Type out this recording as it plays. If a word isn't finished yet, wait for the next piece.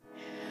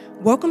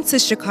Welcome to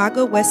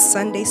Chicago West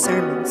Sunday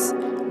Sermons,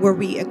 where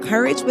we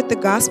encourage with the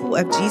gospel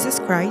of Jesus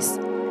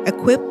Christ,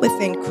 equip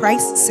within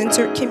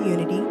Christ-centered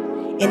community,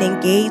 and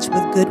engage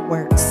with good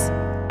works.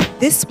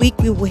 This week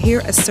we will hear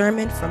a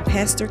sermon from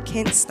Pastor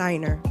Kent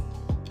Steiner.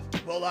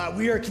 Well,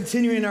 we are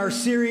continuing our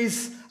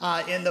series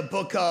in the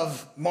book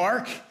of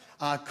Mark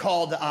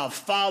called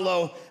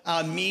Follow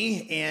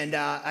Me, and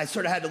I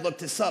sort of had to look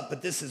this up,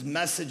 but this is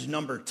message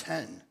number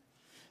 10.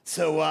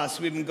 So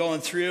we've been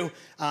going through,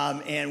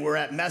 and we're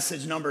at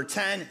message number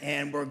 10,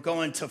 and we're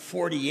going to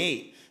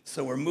 48.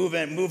 So we're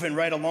moving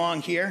right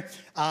along here.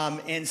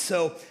 And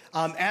so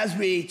as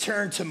we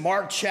turn to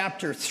Mark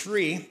chapter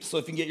 3, so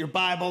if you can get your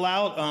Bible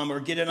out or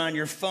get it on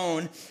your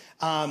phone,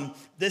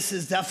 this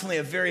is definitely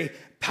a very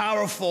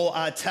powerful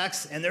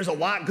text, and there's a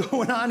lot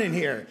going on in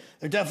here.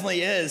 There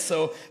definitely is.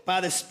 So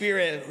by the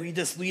Spirit, we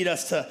just lead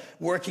us to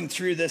working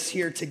through this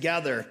here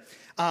together.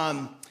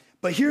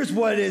 But here's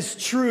what is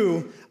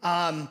true,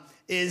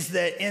 is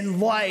that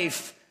in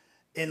life,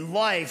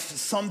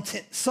 some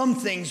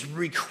things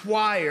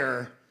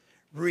require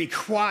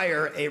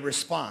a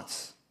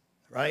response,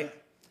 right?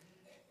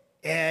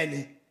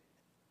 And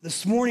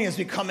this morning as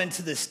we come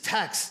into this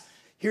text,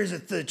 here's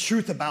the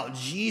truth about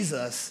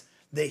Jesus,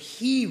 that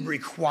he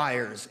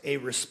requires a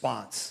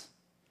response.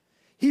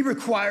 He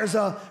requires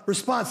a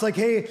response. Like,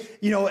 hey,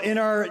 in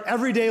our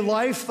everyday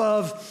life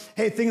of,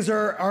 hey, things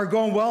are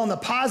going well on the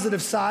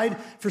positive side,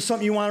 for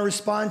something you want to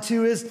respond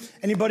to is,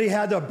 anybody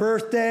had a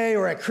birthday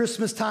or at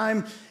Christmas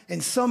time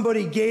and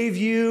somebody gave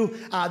you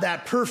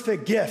that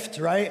perfect gift,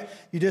 right?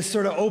 You just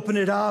sort of open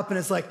it up and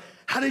it's like,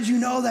 how did you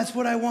know that's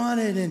what I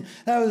wanted? And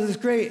that was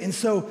great. And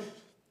so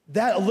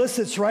that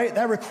elicits, right?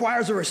 That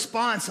requires a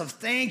response of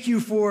thank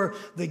you for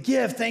the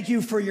gift. Thank you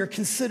for your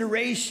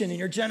consideration and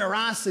your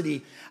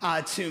generosity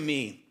to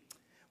me.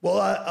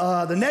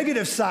 Well, the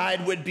negative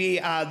side would be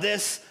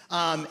this.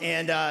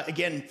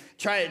 Again,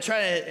 try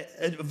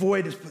to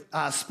avoid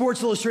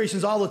sports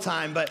illustrations all the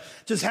time, but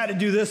just had to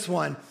do this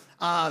one.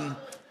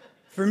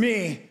 For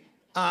me,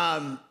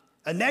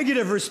 a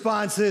negative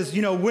response is,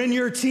 when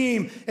your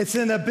team, it's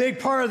in a big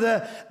part of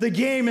the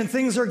game and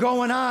things are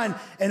going on,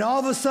 and all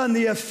of a sudden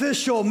the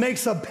official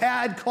makes a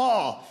bad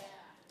call.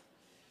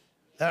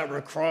 That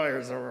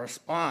requires a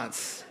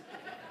response.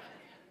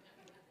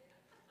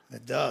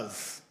 It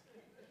does.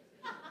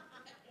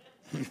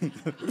 I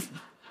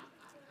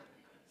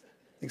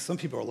think some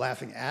people are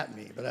laughing at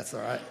me, but that's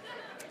all right.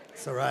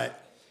 It's all right.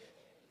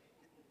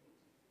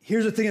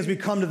 Here's the thing as we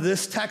come to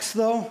this text,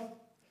 though,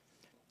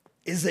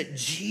 is that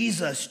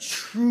Jesus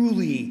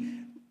truly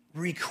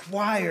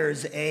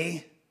requires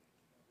a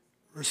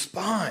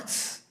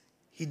response.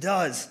 He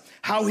does.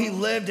 How he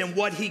lived and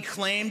what he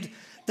claimed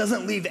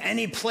doesn't leave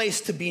any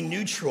place to be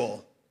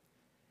neutral.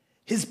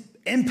 His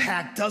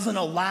impact doesn't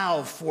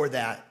allow for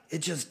that. It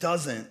just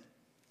doesn't.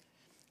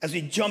 As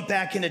we jump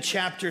back into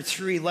chapter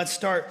 3, let's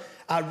start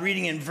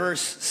reading in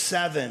verse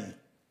 7.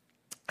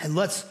 And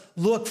let's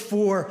look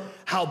for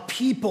how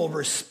people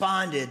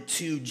responded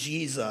to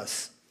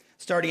Jesus.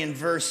 Starting in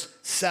verse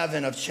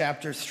 7 of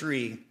chapter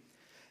 3.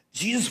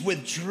 Jesus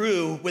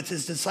withdrew with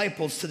his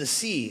disciples to the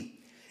sea,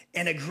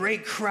 and a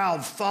great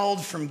crowd followed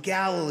from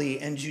Galilee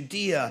and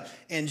Judea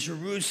and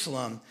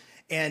Jerusalem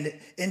and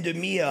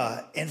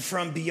Idumea and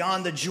from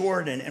beyond the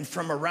Jordan and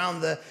from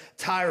around the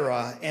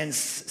Tyre and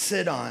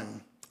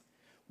Sidon.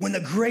 When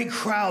the great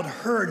crowd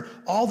heard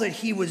all that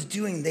he was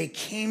doing, they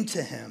came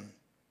to him.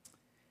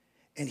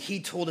 And he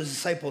told his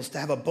disciples to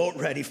have a boat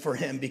ready for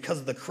him because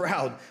of the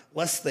crowd,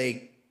 lest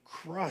they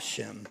crush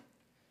him.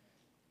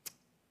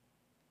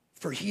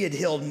 For he had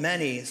healed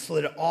many, so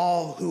that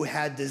all who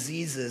had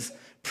diseases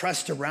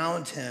pressed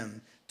around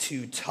him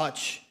to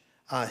touch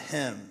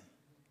him.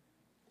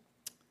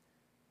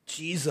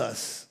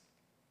 Jesus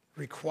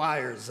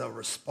requires a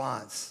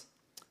response.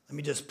 Let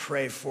me just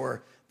pray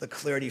for the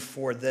clarity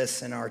for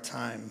this in our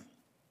time.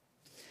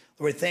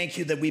 Lord, thank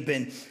you that we've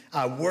been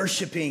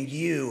worshiping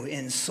you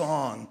in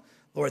song.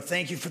 Lord,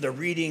 thank you for the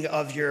reading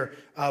of your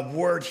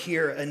word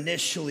here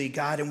initially,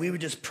 God. And we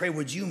would just pray,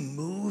 would you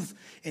move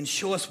and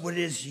show us what it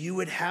is you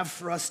would have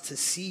for us to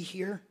see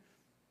here?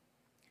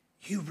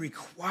 You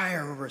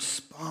require a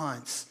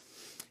response.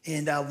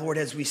 And Lord,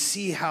 as we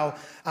see how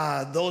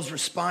those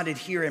responded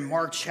here in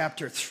Mark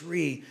chapter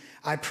 3,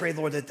 I pray,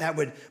 Lord, that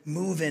would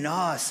move in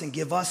us and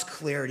give us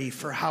clarity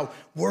for how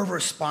we're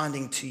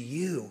responding to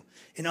you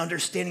and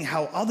understanding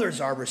how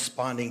others are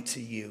responding to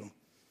you.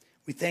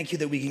 We thank you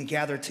that we can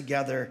gather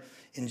together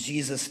in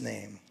Jesus'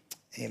 name.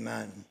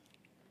 Amen.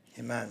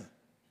 Amen.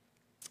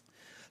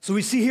 So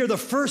we see here the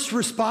first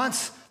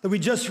response that we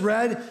just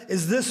read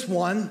is this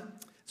one.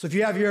 So if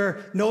you have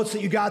your notes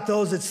that you got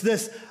those, it's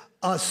this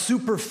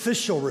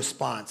superficial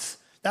response.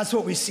 That's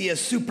what we see, a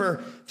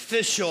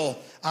superficial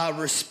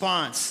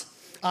response.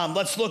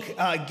 Let's look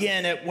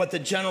again at what the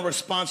general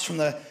response from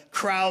the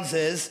crowds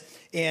is.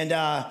 And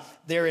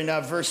there in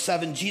verse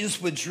 7,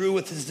 Jesus withdrew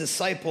with his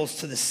disciples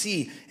to the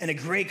sea, and a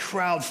great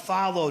crowd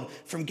followed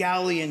from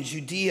Galilee and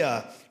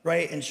Judea,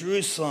 right, and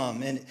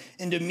Jerusalem and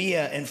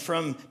Idumea, and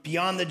from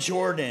beyond the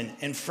Jordan,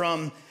 and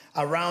from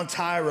around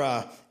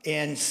Tyre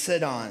and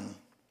Sidon.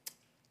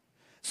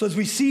 So as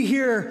we see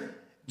here,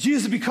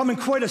 Jesus is becoming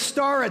quite a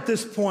star at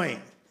this point.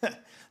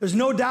 There's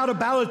no doubt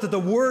about it that the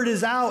word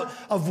is out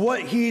of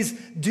what he's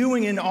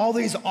doing in all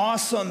these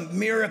awesome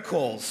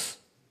miracles.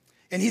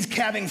 And he's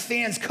having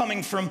fans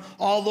coming from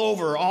all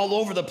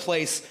over the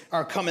place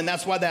are coming.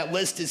 That's why that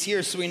list is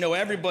here, so we know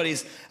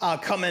everybody's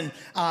coming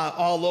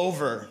all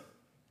over.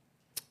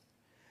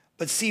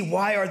 But see,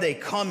 why are they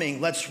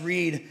coming? Let's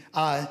read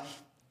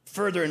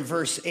further in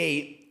verse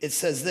 8. It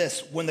says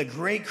this: when the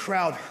great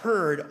crowd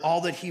heard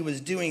all that he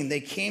was doing, they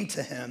came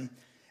to him.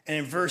 And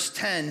in verse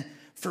 10,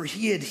 for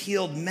he had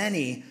healed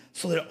many,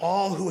 so that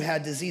all who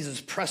had diseases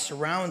pressed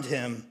around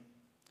him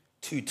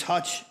to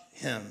touch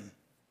him.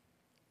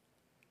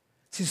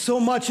 See, so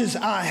much is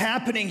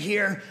happening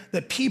here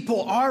that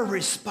people are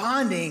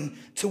responding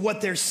to what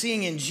they're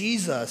seeing in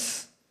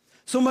Jesus.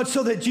 So much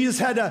so that Jesus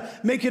had to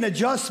make an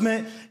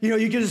adjustment. You know,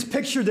 you can just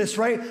picture this,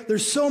 right?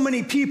 There's so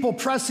many people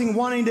pressing,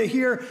 wanting to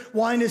hear,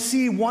 wanting to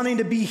see, wanting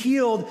to be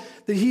healed,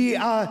 that he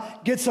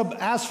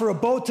asks for a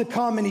boat to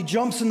come, and he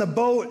jumps in the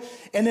boat,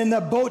 and then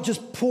the boat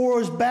just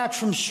pours back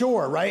from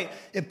shore, right?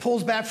 It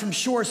pulls back from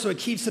shore, so it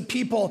keeps the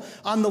people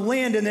on the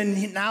land, and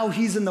then now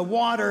he's in the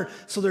water,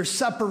 so there's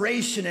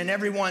separation, and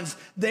everyone's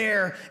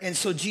there, and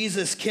so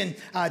Jesus can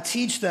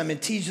teach them,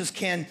 and Jesus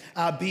can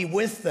be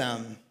with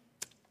them.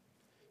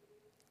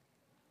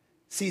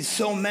 See,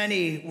 so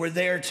many were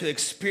there to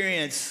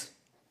experience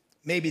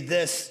maybe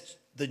this,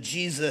 the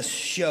Jesus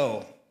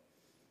show.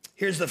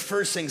 Here's the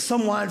first thing: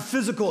 some wanted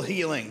physical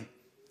healing.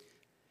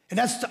 And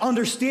that's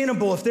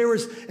understandable.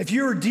 If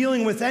you were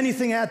dealing with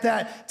anything at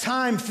that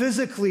time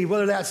physically,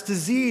 whether that's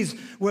disease,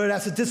 whether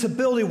that's a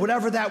disability,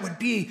 whatever that would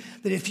be,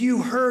 that if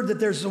you heard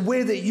that there's a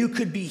way that you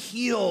could be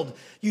healed,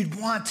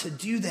 you'd want to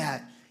do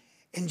that.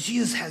 And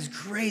Jesus has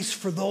grace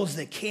for those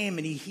that came,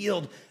 and he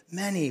healed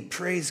many.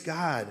 Praise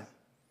God.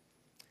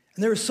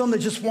 And there were some that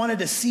just wanted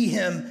to see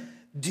him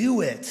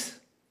do it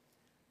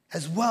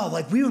as well.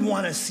 Like, we would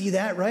want to see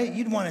that, right?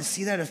 You'd want to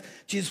see that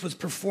if Jesus was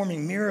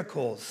performing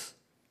miracles.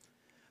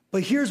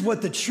 But here's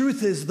what the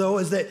truth is, though,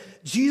 is that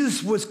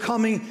Jesus was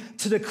coming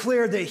to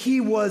declare that he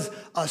was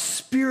a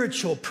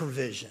spiritual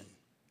provision.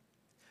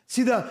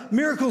 See, the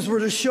miracles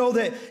were to show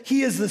that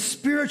he is the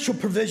spiritual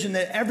provision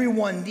that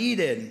everyone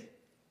needed.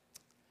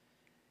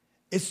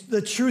 It's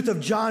the truth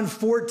of John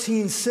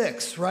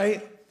 14:6,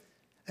 right?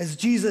 As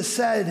Jesus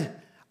said,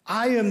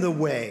 I am the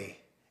way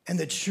and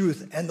the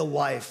truth and the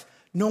life.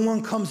 No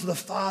one comes to the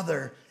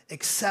Father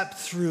except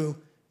through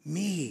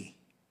me.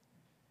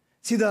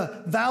 See,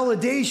 the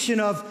validation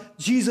of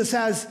Jesus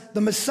as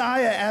the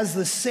Messiah, as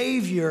the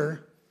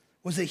Savior,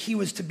 was that he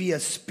was to be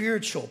a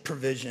spiritual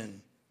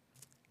provision.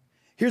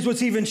 Here's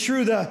what's even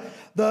true.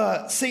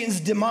 The Satan's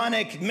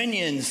demonic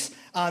minions,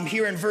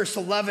 here in verse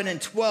 11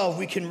 and 12,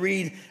 we can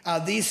read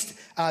these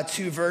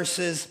two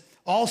verses,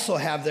 also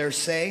have their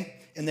say.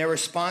 In their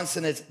response,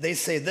 and they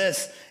say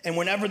this: and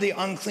whenever the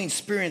unclean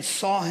spirits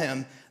saw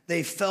him,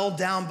 they fell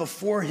down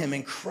before him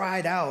and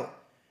cried out,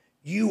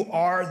 you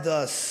are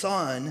the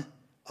Son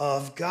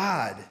of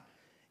God.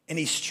 And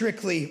he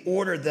strictly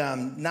ordered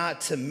them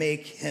not to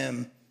make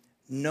him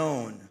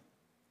known.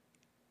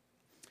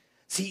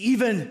 See,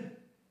 even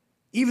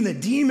the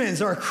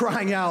demons are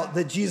crying out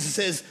that Jesus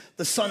is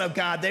the Son of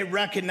God. They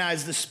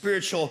recognize the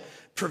spiritual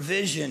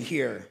provision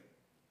here.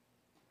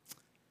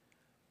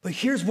 But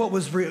here's what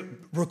was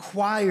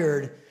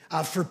required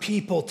for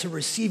people to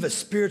receive a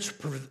spiritual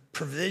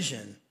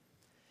provision,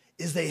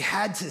 is they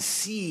had to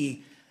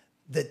see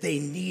that they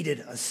needed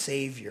a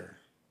Savior.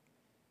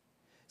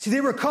 See, they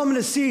were coming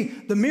to see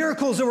the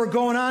miracles that were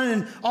going on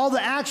and all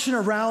the action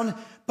around,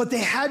 but they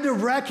had to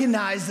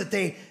recognize that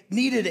they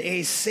needed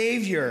a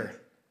Savior.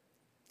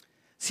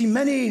 See,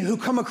 many who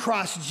come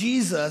across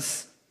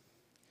Jesus,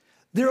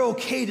 they're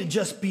okay to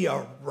just be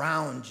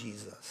around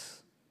Jesus.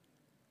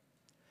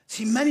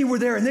 See, many were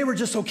there and they were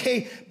just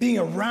okay being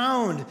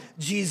around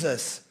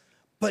Jesus,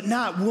 but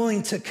not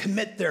willing to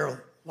commit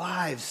their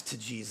lives to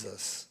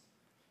Jesus.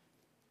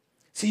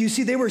 So you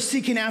see, they were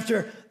seeking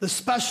after the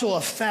special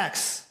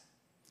effects,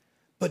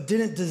 but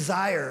didn't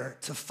desire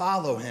to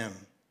follow him.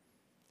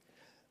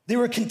 They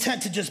were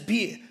content to just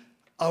be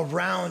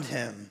around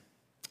him.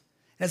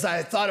 As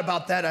I thought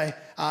about that,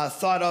 I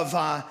thought of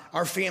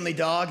our family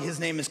dog. His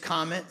name is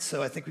Comet,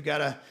 so I think we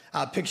got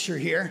a picture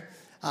here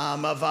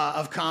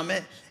of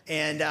Comet.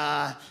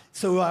 And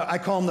so I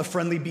call him the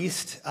friendly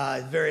beast.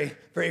 Very,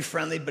 very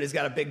friendly, but he's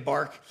got a big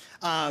bark.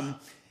 And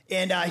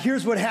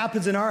here's what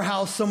happens in our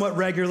house somewhat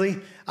regularly.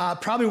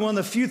 Probably one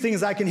of the few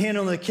things I can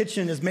handle in the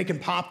kitchen is making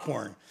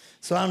popcorn.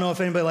 So I don't know if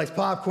anybody likes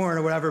popcorn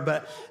or whatever,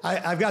 but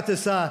I've got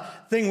this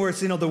thing where it's,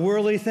 the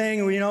whirly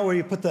thing, where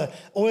you put the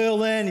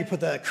oil in, you put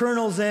the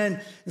kernels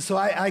in. And so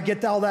I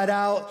get all that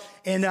out.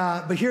 And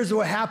but here's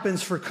what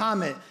happens for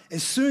Comet.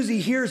 As soon as he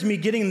hears me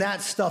getting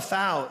that stuff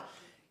out,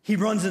 he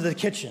runs into the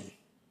kitchen.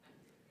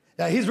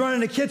 He's running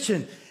the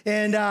kitchen,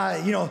 and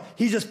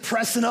he's just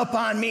pressing up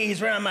on me.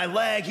 He's right on my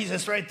leg. He's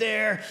just right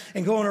there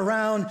and going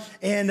around.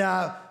 And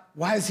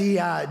why is he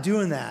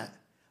doing that?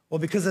 Well,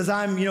 because as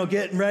I'm,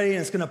 getting ready and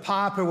it's gonna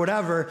pop or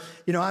whatever,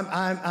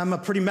 I'm a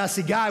pretty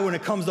messy guy when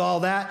it comes to all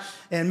that.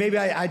 And maybe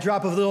I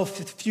drop a little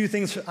few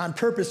things on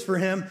purpose for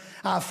him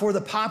for the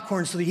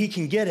popcorn so that he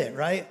can get it,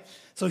 right?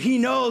 So he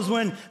knows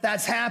when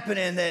that's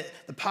happening that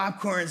the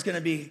popcorn is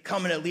gonna be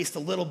coming at least a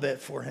little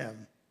bit for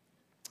him.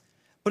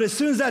 But as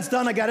soon as that's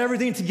done, I got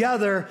everything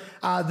together,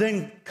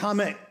 then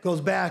Comment goes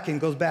back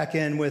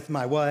in with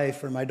my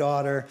wife or my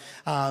daughter,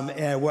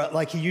 and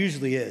like he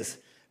usually is,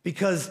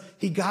 because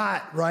he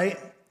got, right,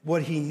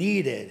 what he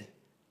needed,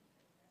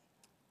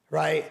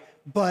 right?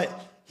 But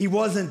he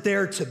wasn't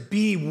there to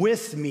be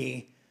with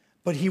me,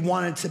 but he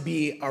wanted to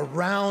be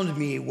around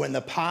me when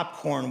the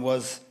popcorn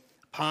was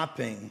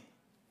popping.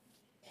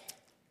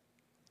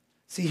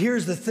 See,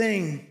 here's the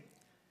thing.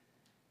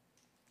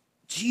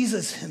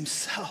 Jesus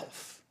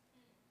himself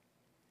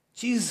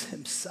is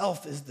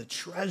the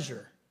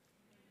treasure.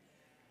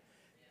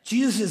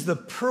 Jesus is the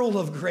pearl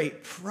of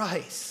great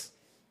price.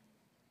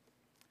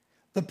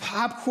 The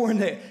popcorn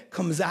that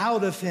comes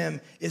out of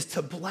him is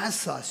to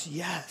bless us,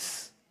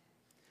 yes,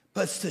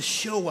 but it's to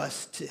show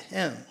us to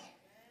him.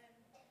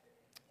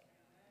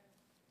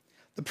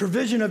 The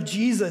provision of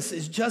Jesus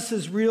is just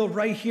as real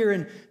right here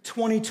in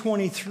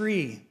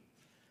 2023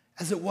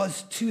 as it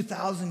was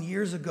 2,000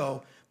 years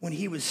ago when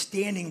he was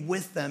standing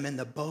with them in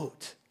the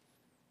boat.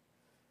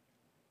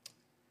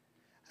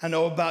 I don't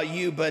know about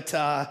you, but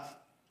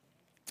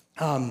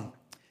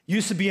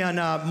used to be on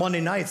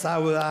Monday nights. I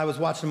was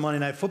watching Monday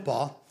Night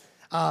Football.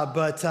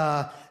 But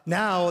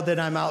now that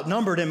I'm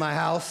outnumbered in my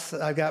house,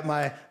 I've got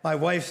my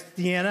wife,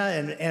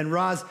 Deanna, and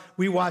Roz,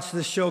 we watch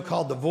this show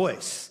called The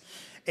Voice.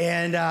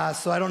 And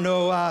so I don't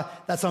know,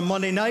 that's on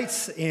Monday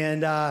nights.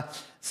 And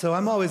so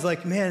I'm always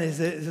like, man,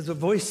 is it The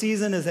Voice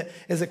season? Is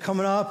it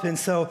coming up? And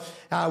so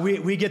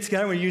we get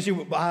together. We're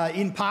usually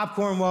eating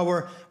popcorn while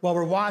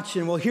we're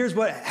watching. Well, here's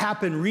what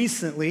happened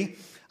recently,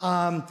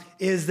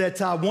 is that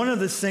one of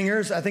the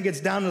singers, I think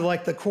it's down to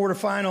like the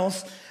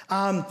quarterfinals,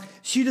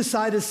 she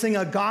decided to sing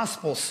a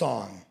gospel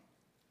song.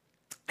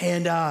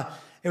 And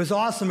it was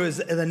awesome.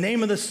 The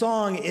name of the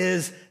song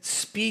is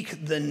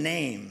Speak the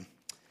Name.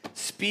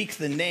 Speak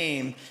the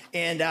Name.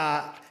 And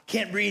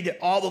can't read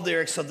all the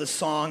lyrics of the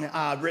song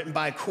written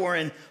by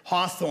Corin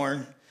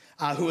Hawthorne,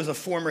 who was a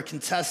former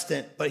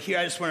contestant. But here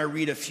I just want to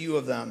read a few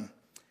of them.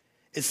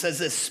 It says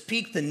this: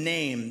 speak the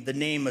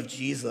name of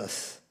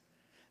Jesus.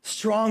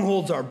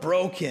 Strongholds are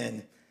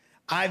broken.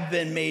 I've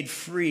been made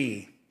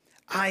free.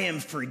 I am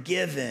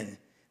forgiven.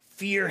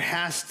 Fear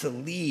has to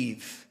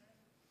leave.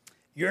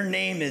 Your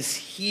name is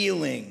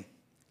healing.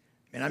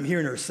 Man, I'm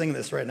hearing her sing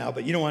this right now,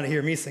 but you don't want to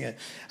hear me sing it.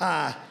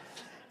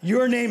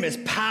 Your name is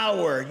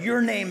power.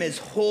 Your name is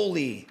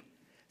holy.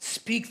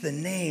 Speak the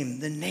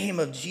name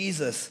of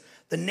Jesus,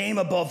 the name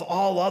above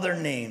all other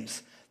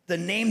names, the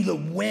name the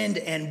wind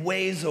and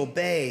waves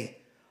obey,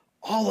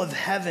 all of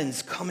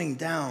heaven's coming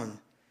down.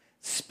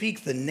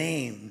 Speak the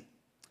name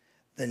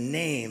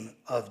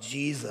of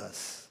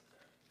Jesus.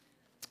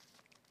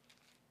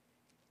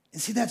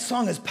 And see, that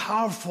song is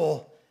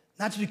powerful,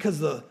 not just because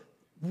of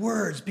the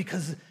words,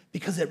 because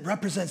it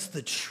represents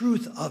the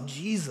truth of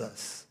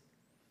Jesus.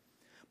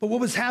 But what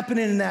was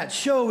happening in that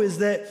show is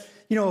that,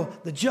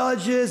 the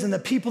judges and the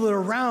people that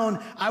are around,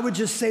 I would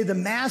just say the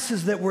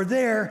masses that were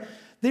there,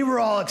 they were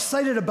all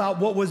excited about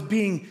what was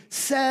being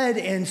said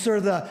and sort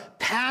of the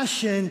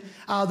passion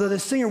that the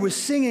singer was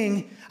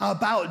singing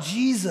about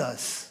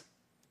Jesus.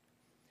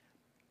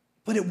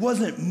 But it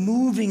wasn't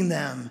moving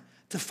them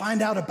to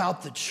find out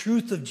about the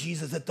truth of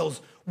Jesus that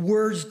those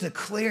words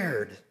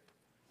declared.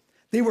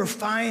 They were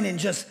fine in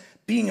just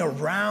being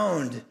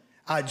around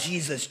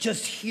Jesus,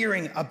 just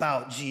hearing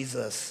about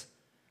Jesus,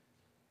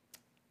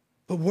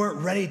 but weren't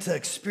ready to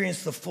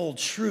experience the full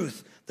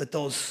truth that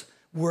those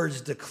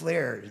words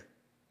declared.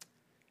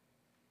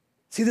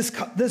 See,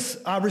 this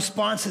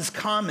response is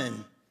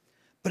common,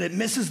 but it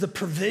misses the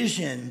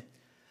provision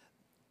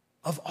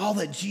of all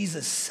that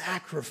Jesus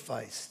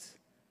sacrificed,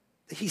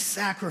 that he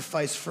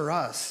sacrificed for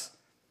us.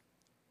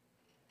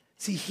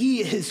 See, he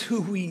is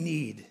who we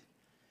need.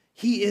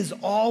 He is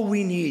all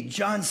we need.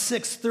 John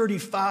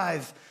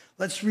 6:35.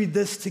 Let's read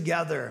this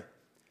together.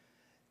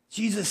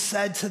 Jesus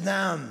said to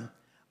them,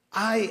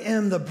 I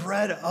am the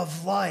bread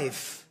of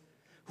life.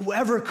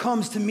 Whoever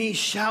comes to me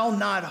shall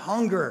not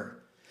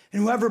hunger,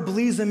 and whoever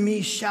believes in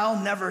me shall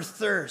never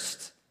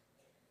thirst.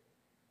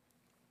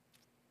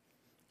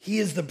 He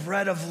is the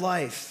bread of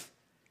life.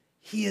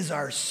 He is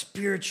our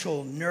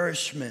spiritual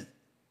nourishment.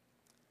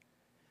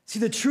 See,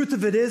 the truth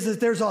of it is that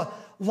there's a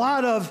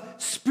lot of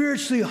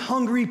spiritually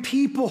hungry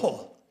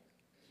people.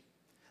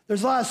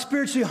 There's a lot of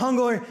spiritually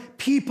hungry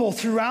people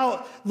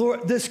throughout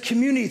this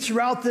community,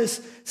 throughout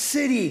this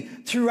city,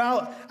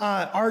 throughout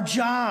our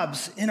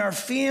jobs, in our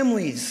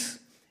families,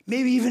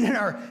 maybe even in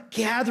our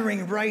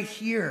gathering right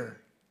here.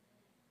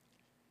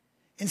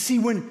 And see,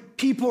 when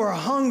people are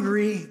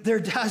hungry, they're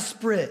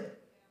desperate.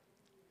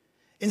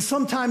 And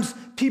sometimes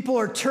people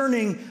are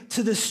turning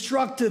to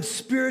destructive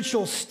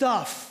spiritual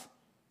stuff.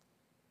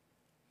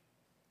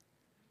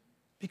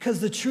 Because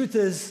the truth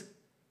is,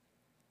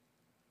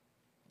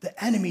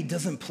 the enemy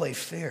doesn't play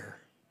fair.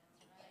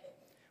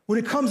 When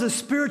it comes to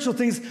spiritual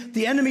things,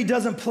 the enemy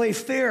doesn't play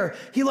fair.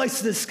 He likes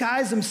to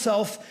disguise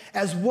himself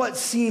as what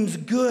seems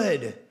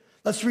good.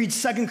 Let's read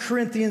 2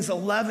 Corinthians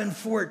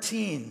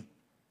 11:14.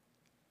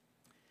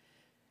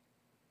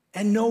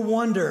 And no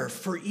wonder,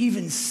 for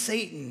even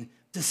Satan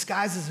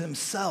disguises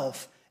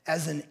himself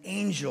as an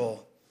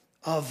angel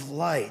of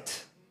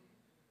light.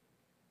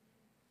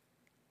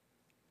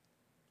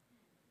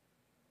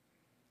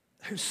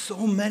 There's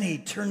so many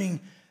turning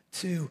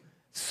to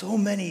so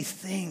many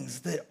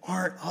things that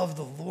aren't of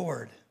the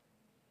Lord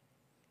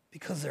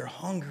because they're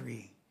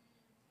hungry.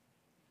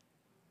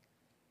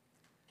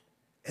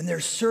 And they're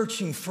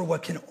searching for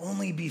what can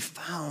only be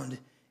found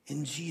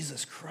in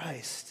Jesus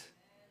Christ.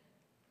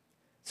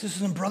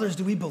 Sisters and brothers,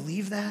 do we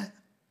believe that?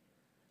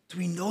 Do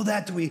we know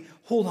that? Do we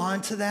hold on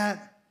to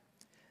that?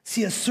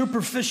 See, a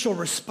superficial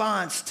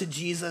response to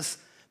Jesus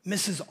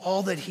misses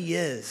all that he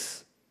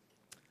is,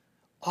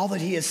 all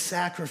that he has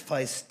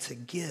sacrificed to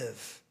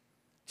give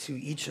to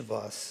each of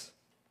us.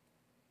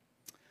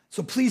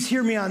 So please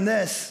hear me on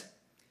this.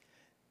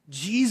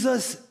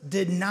 Jesus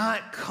did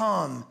not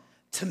come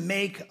to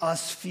make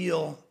us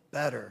feel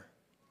better.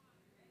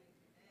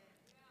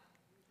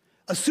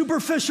 A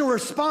superficial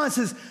response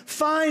is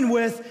fine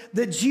with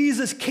that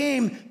Jesus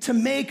came to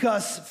make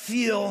us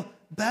feel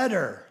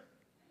better.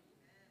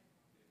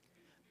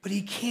 But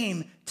he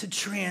came to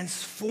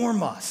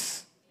transform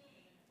us,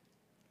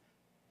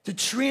 to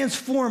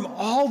transform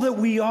all that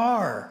we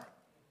are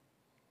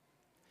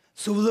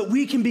so that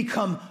we can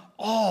become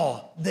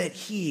all that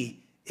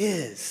he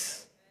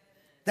is.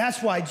 That's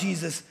why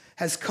Jesus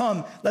has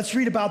come. Let's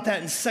read about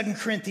that in 2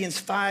 Corinthians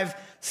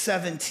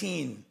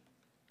 5:17.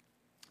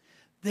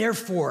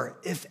 Therefore,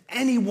 if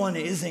anyone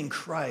is in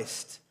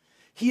Christ,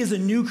 he is a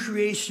new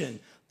creation.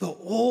 The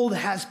old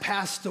has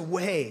passed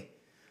away.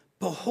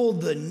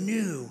 Behold, the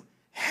new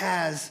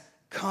has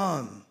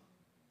come.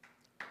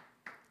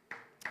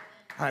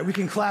 All right, we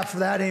can clap for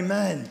that.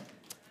 Amen.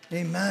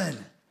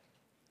 Amen.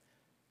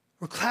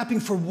 We're clapping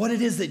for what it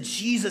is that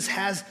Jesus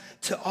has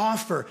to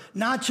offer,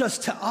 not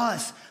just to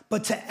us,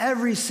 but to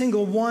every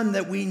single one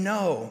that we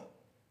know.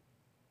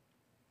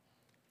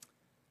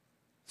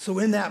 So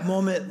in that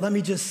moment, let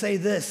me just say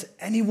this.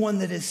 Anyone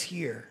that is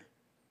here,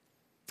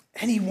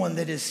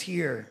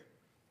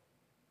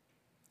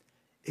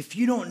 if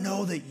you don't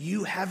know that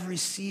you have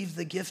received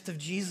the gift of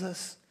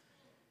Jesus,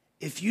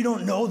 if you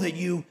don't know that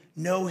you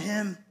know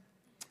him,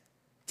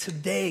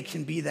 today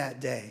can be that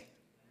day.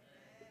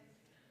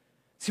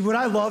 See, what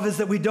I love is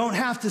that we don't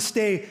have to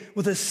stay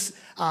with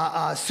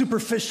a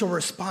superficial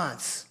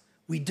response.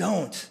 We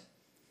don't.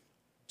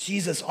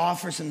 Jesus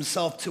offers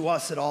himself to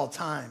us at all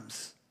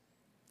times.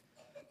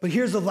 But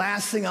here's the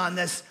last thing on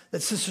this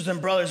that sisters and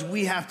brothers,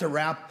 we have to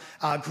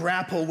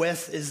grapple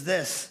with is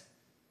this.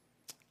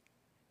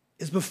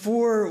 Is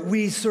before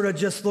we sort of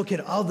just look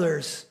at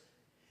others,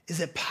 is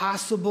it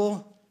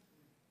possible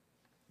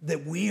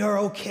that we are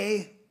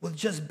okay with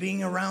just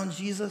being around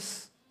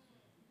Jesus?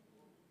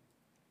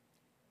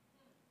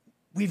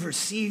 We've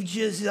received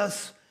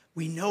Jesus,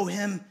 we know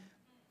him,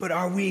 but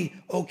are we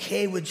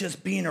okay with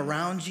just being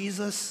around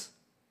Jesus?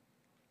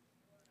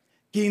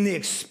 Getting the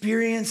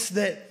experience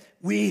that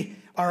we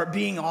are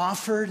being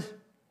offered?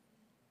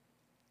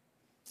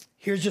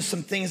 Here's just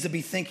some things to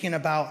be thinking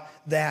about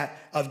that,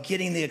 of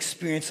getting the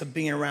experience of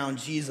being around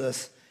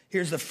Jesus.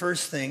 Here's the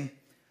first thing: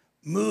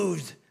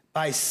 moved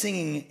by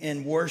singing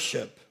in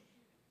worship.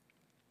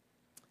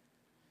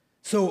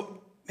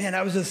 So, man,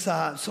 I was just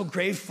so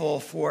grateful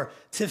for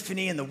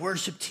Tiffany and the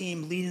worship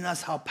team leading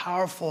us, how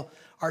powerful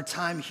our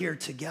time here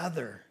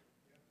together.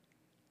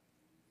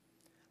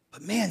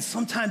 But man,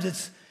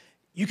 sometimes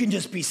you can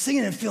just be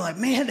singing and feel like,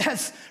 man,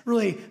 that's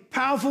really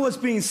powerful what's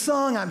being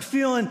sung. I'm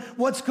feeling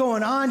what's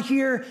going on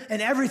here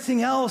and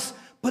everything else.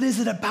 But is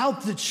it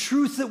about the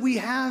truth that we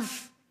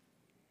have?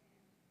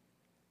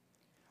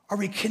 Are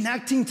we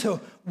connecting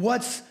to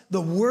what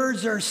the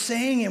words are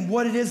saying and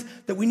what it is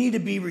that we need to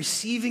be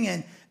receiving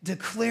and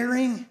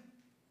declaring?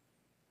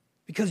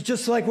 Because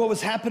just like what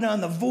was happening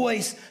on The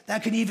Voice,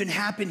 that can even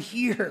happen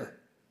here.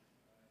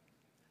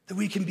 That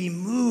we can be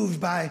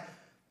moved by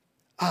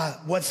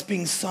what's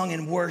being sung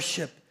in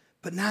worship,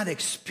 but not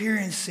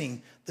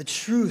experiencing the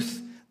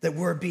truth that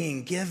we're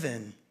being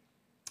given.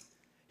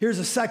 Here's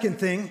a second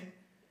thing: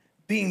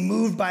 being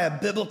moved by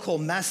a biblical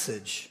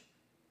message.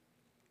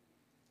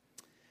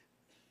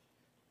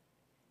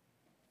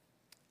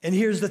 And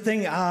here's the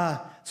thing,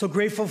 so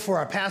grateful for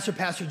our pastor,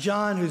 Pastor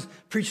John, who's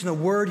preaching the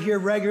word here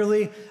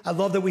regularly. I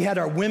love that we had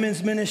our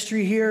women's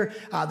ministry here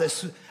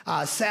this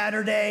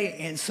Saturday.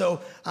 And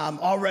so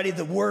already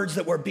the words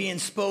that were being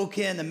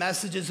spoken, the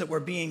messages that were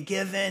being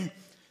given,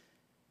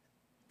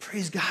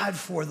 praise God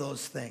for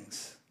those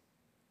things.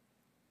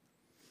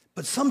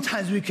 But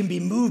sometimes we can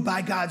be moved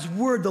by God's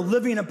word, the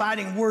living,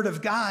 abiding word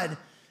of God.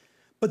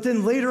 But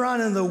then later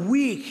on in the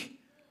week,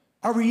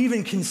 are we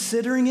even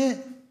considering it?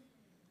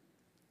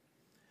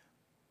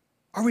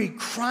 Are we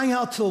crying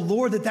out to the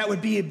Lord that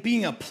would be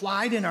being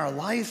applied in our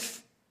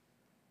life?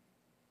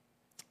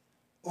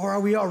 Or are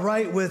we all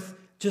right with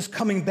just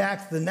coming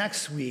back the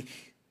next week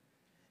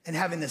and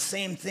having the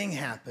same thing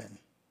happen,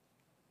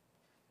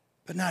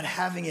 but not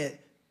having it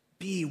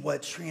be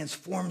what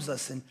transforms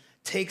us and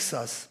takes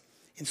us.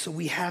 And so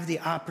we have the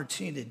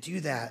opportunity to do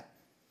that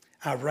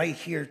right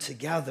here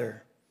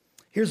together.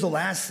 Here's the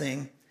last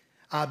thing,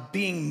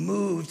 being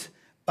moved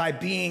by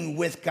being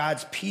with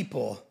God's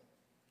people.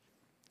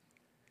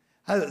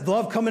 I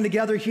love coming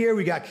together here.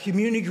 We got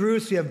community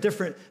groups. We have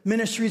different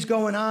ministries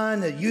going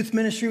on. The youth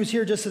ministry was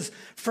here just this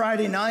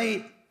Friday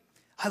night.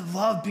 I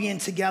love being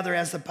together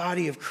as the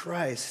body of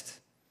Christ.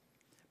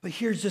 But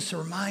here's just a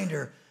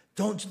reminder,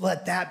 don't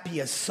let that be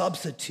a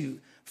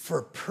substitute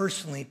for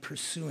personally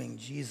pursuing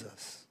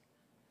Jesus.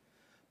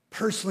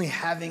 Personally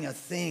having a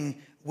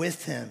thing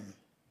with him,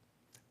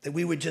 that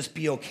we would just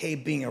be okay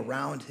being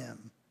around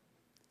him.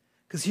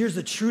 Because here's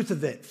the truth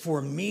of it.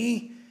 For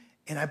me,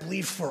 and I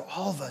believe for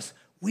all of us,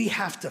 we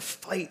have to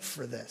fight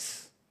for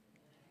this.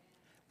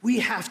 We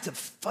have to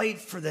fight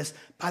for this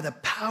by the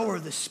power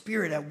of the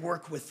Spirit at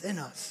work within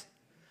us.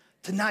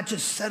 To not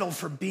just settle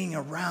for being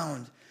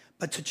around,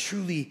 but to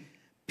truly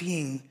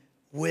being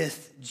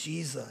with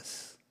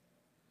Jesus.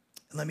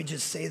 And let me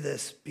just say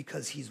this,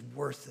 because he's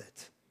worth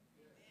it.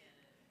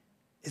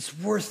 It's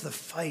worth the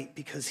fight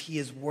because he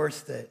is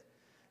worth it.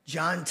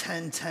 John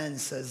 10:10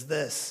 says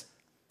this,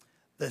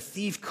 the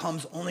thief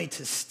comes only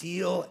to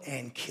steal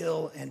and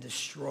kill and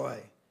destroy.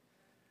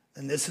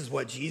 And this is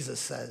what Jesus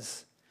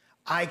says,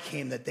 I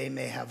came that they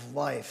may have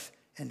life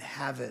and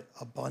have it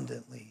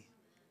abundantly.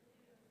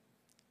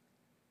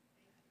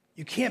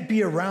 You can't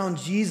be around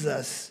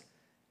Jesus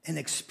and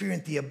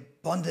experience the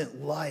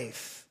abundant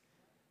life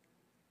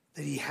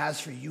that he has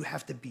for you. You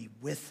have to be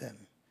with him.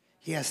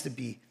 He has to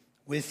be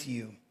with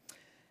you.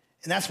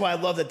 And that's why I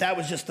love that that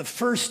was just the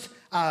first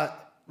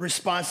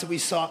response that we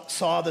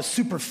saw, the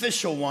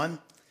superficial one.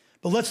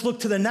 But let's look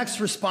to the next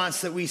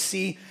response that we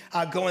see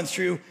going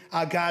through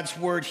God's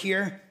word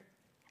here.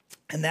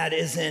 And that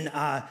is in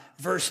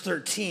verse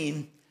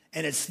 13.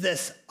 And it's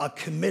this, a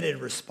committed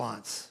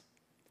response.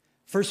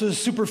 First was a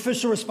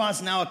superficial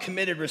response, now a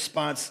committed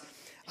response.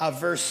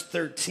 Verse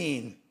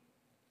 13.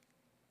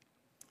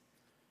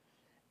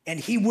 And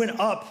he went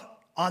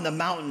up on the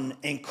mountain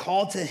and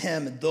called to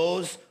him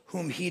those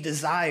whom he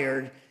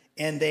desired,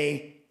 and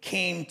they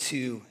came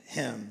to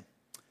him.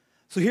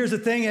 So here's the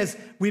thing, as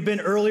we've been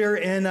earlier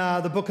in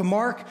the book of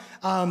Mark,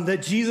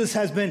 that Jesus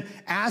has been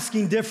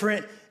asking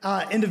different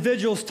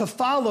individuals to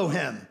follow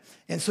him.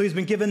 And so he's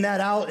been giving that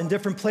out in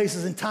different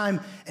places in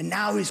time, and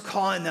now he's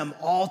calling them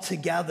all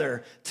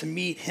together to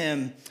meet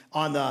him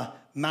on the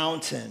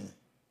mountain.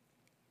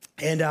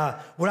 And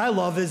what I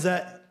love is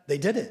that they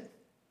did it.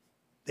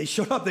 They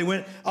showed up, they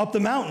went up the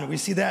mountain. We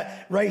see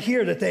that right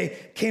here, that they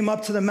came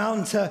up to the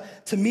mountain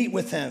to meet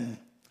with him.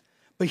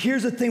 But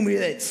here's the thing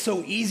that's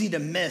so easy to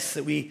miss,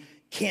 that we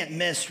can't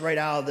miss right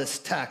out of this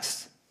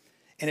text.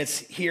 And it's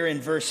here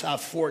in verse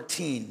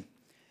 14,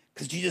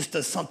 because Jesus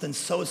does something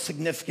so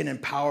significant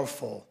and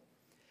powerful.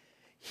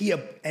 He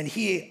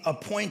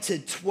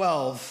appointed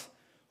 12,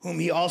 whom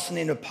he also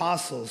named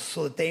apostles,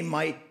 so that they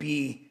might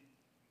be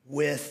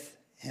with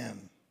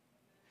him.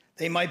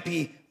 They might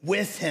be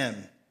with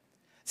him.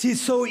 See,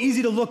 it's so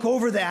easy to look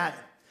over that,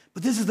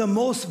 but this is the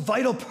most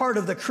vital part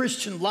of the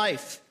Christian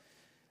life,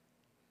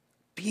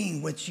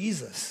 being with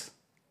Jesus.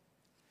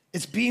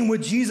 It's being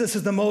with Jesus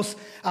is the most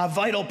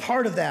vital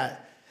part of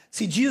that.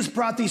 See, Jesus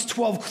brought these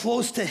 12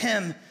 close to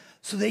him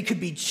so they could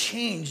be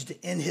changed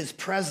in his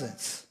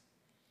presence.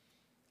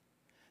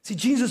 See,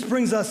 Jesus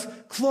brings us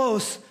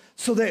close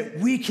so that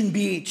we can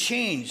be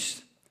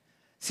changed.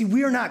 See,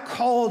 we are not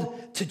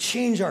called to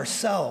change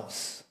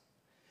ourselves.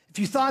 If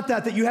you thought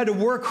that you had to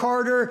work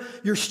harder,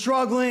 you're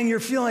struggling,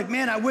 you're feeling like,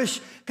 man, I wish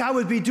God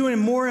would be doing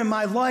more in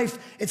my life,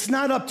 it's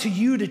not up to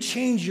you to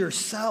change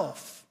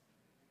yourself.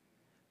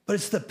 But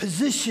it's the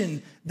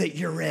position that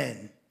you're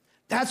in.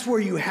 That's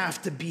where you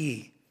have to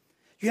be.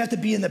 You have to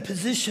be in the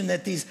position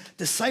that these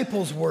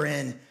disciples were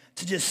in,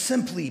 to just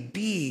simply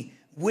be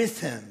with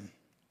him.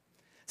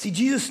 See,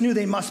 Jesus knew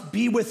they must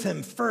be with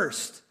him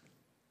first.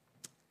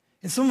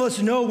 And some of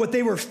us know what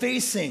they were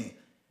facing.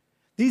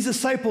 These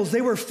disciples,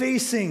 they were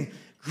facing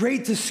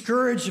great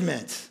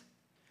discouragement.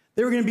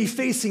 They were going to be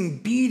facing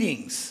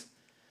beatings.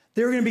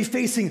 They were going to be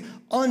facing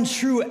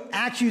untrue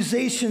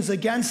accusations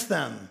against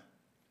them.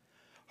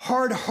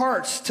 Hard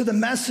hearts to the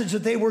message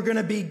that they were going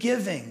to be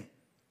giving.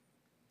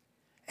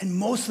 And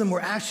most of them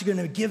were actually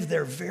going to give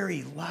their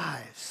very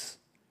lives.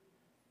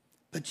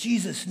 But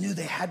Jesus knew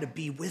they had to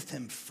be with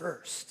him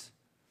first.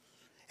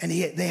 And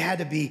they had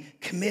to be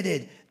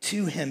committed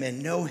to him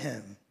and know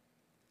him.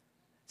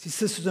 See,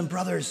 sisters and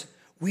brothers,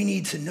 we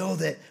need to know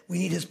that we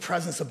need his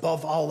presence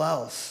above all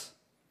else.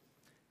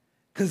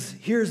 Because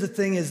here's the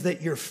thing, is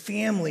that your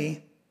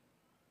family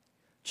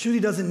truly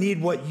doesn't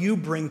need what you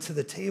bring to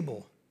the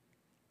table.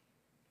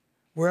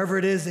 Wherever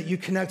it is that you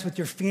connect with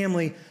your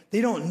family,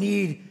 they don't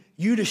need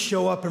you to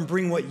show up and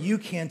bring what you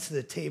can to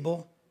the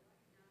table.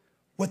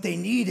 What they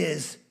need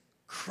is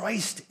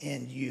Christ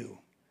in you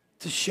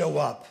to show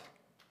up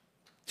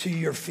to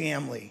your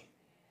family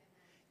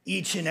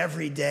each and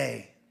every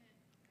day.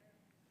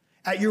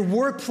 at your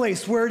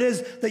workplace, where it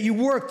is that you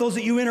work, those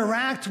that you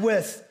interact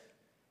with.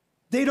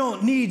 They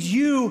don't need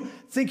you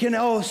thinking,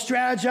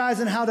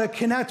 strategizing how to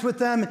connect with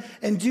them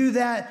and do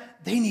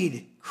that. They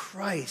need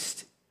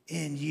Christ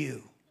in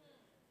you.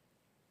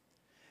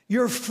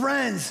 Your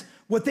friends,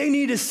 what they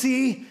need to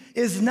see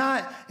is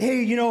not,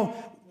 hey,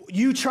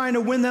 you trying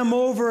to win them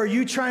over or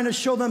you trying to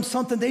show them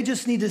something. They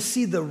just need to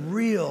see the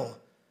real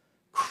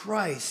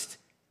Christ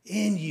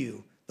in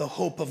you, the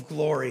hope of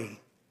glory.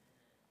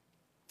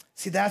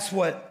 See, that's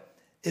what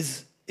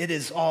it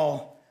is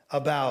all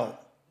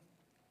about.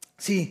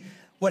 See,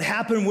 what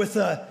happened with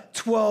the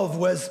 12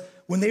 was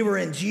when they were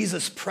in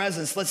Jesus'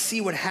 presence. Let's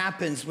see what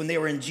happens when they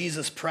were in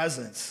Jesus'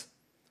 presence.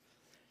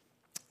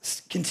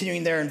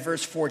 Continuing there in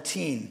verse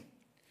 14.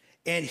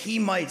 And he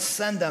might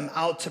send them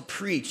out to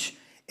preach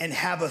and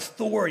have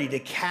authority to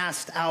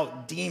cast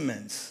out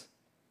demons.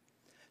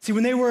 See,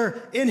 when they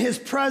were in his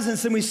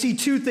presence, and we see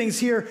two things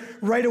here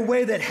right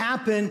away that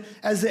happen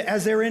as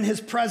they're in his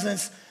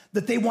presence,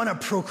 that they want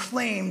to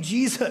proclaim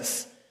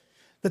Jesus,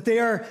 that they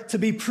are to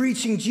be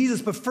preaching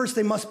Jesus, but first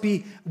they must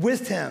be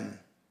with him.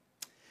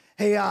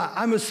 Hey,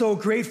 I was so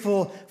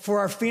grateful for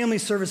our family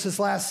services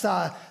last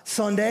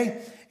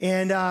Sunday.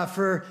 And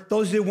for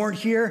those who weren't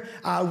here,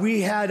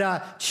 we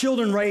had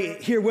children right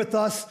here with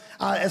us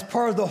as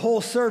part of the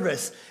whole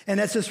service. And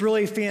that's just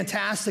really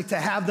fantastic to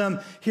have them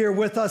here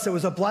with us. It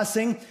was a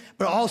blessing,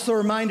 but also a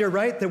reminder,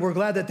 right, that we're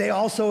glad that they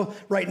also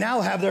right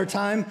now have their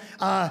time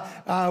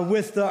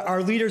with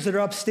our leaders that are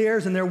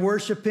upstairs and they're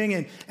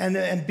worshiping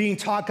and being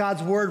taught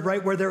God's word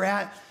right where they're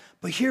at.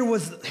 But here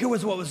was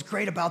what was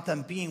great about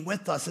them being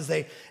with us as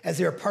they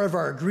were part of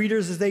our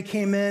greeters as they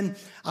came in.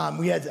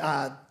 We had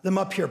them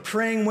up here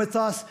praying with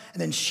us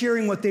and then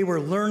sharing what they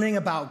were learning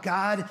about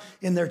God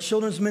in their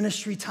children's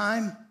ministry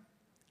time.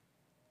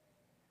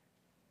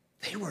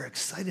 They were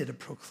excited to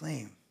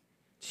proclaim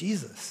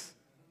Jesus.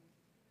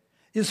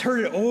 You just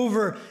heard it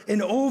over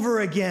and over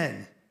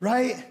again,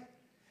 right?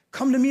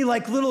 Come to me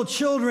like little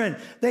children.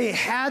 They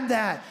had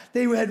that.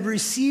 They had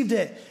received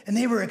it, and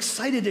they were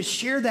excited to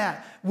share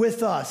that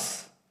with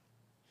us.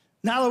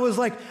 Now it was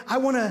like,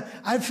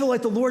 I feel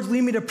like the Lord's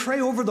leading me to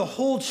pray over the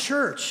whole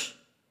church.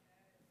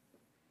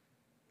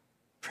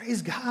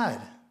 Praise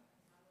God.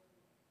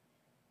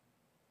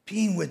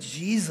 Being with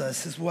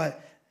Jesus is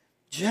what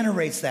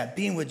generates that.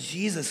 Being with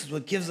Jesus is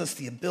what gives us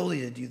the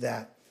ability to do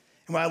that.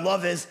 And what I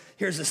love is,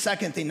 here's the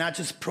second thing, not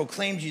just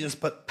proclaim Jesus,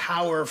 but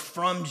power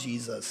from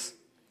Jesus.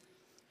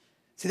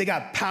 See, they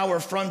got power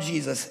from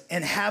Jesus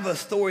and have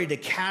authority to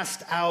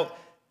cast out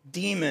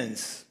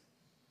demons.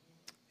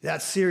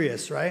 That's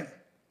serious, right?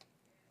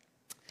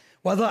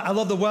 Well, I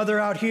love the weather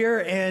out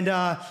here, and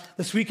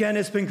this weekend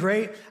it's been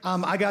great.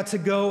 I got to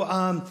go.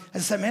 I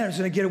said, man, I'm just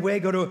going to get away,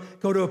 go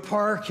to a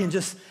park, and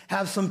just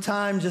have some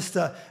time, just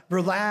to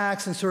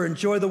relax and sort of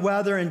enjoy the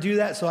weather and do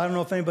that. So I don't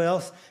know if anybody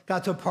else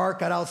got to a park,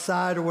 got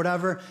outside or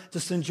whatever,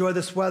 just to enjoy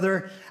this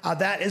weather.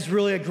 That is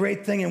really a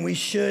great thing, and we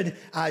should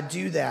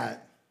do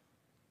that.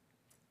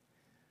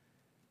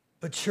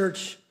 But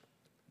church,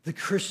 the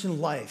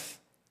Christian life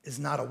is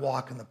not a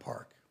walk in the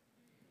park.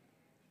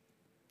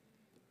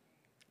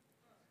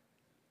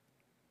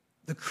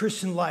 The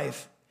Christian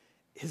life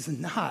is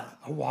not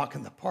a walk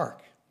in the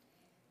park.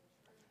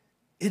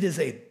 It is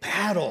a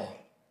battle.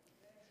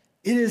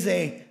 It is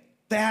a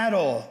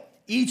battle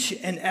each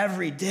and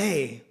every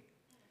day.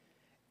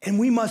 And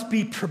we must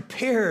be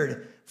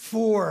prepared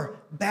for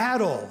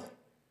battle.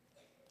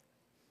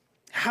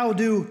 How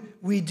do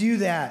we do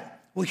that?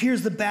 Well,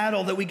 here's the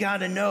battle that we got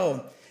to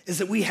know, is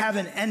that we have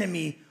an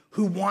enemy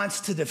who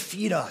wants to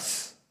defeat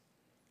us.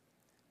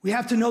 We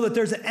have to know that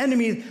there's an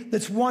enemy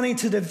that's wanting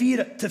to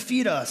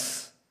defeat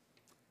us.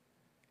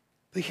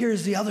 But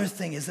here's the other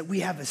thing, is that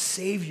we have a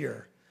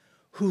Savior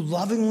who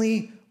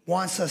lovingly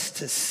wants us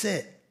to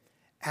sit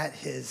at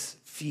his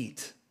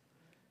feet.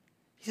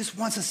 He just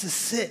wants us to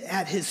sit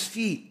at his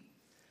feet.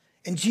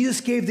 And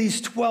Jesus gave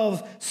these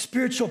 12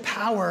 spiritual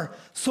power,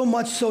 so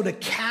much so to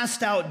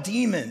cast out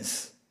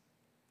demons.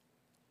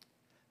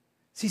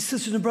 See,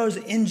 sisters and brothers,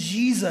 in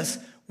Jesus,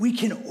 we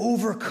can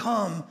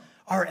overcome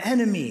our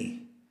enemy.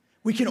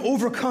 We can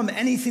overcome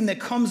anything that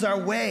comes our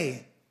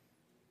way.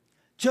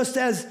 Just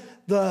as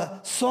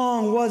the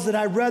song was that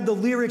I read the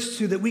lyrics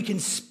to, that we can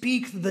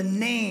speak the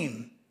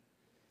name.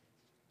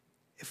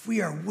 If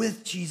we are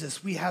with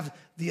Jesus, we have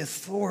the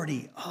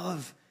authority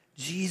of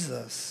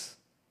Jesus.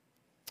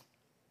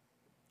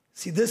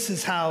 See, this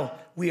is how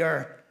we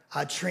are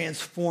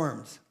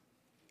transformed.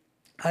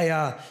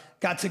 I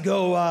got to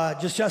go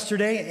just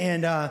yesterday,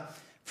 and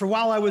for a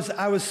while I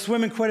was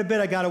swimming quite a bit.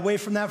 I got away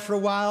from that for a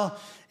while,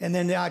 and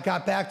then I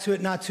got back to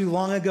it not too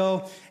long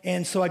ago.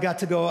 And so I got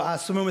to go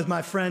swimming with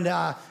my friend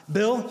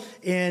Bill,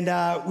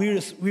 and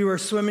we were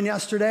swimming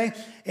yesterday.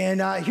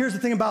 And here's the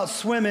thing about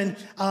swimming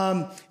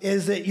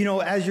is that,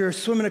 as you're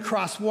swimming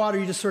across water,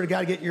 you just sort of got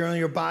to get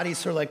your body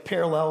sort of like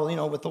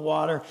parallel, with the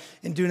water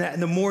and doing that.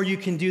 And the more you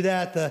can do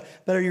that, the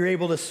better you're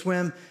able to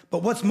swim.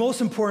 But what's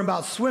most important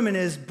about swimming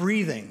is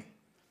breathing.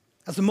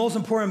 That's the most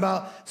important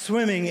about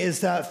swimming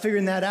is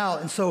figuring that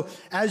out. And so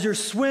as you're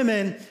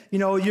swimming,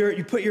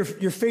 you put your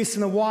face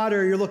in the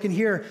water, you're looking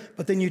here,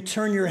 but then you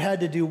turn your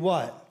head to do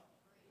what?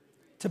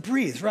 To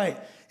breathe, right?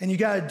 And you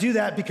got to do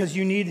that because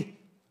you need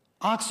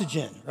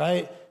oxygen,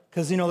 right?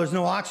 Because, there's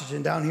no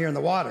oxygen down here in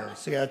the water.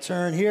 So you got to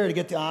turn here to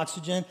get the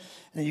oxygen, and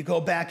then you go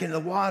back into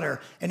the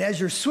water. And as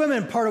you're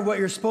swimming, part of what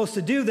you're supposed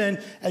to do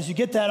then, as you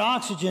get that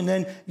oxygen,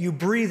 then you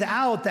breathe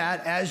out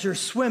that as you're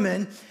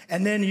swimming,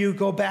 and then you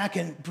go back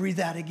and breathe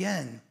that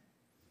again.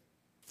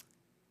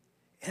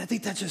 And I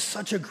think that's just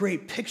such a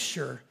great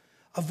picture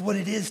of what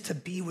it is to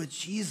be with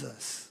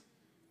Jesus,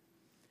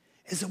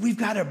 is that we've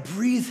got to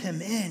breathe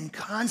him in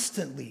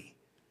constantly.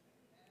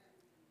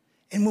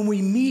 And when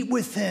we meet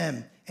with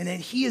him, and then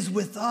he is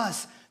with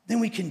us, then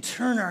we can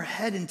turn our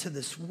head into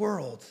this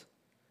world.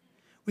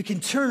 We can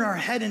turn our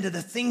head into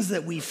the things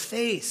that we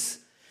face.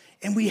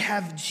 And we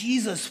have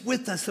Jesus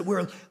with us, that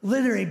we're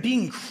literally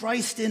being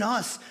Christ in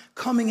us,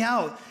 coming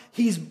out.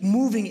 He's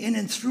moving in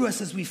and through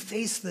us as we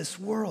face this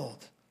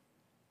world.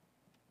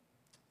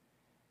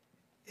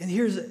 And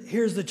here's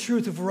the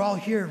truth, if we're all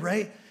here,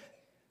 right?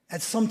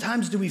 That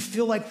sometimes do we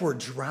feel like we're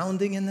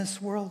drowning in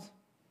this world?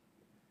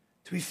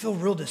 Do we feel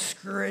real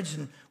discouraged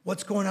in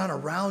what's going on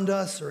around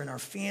us or in our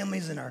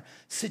families and our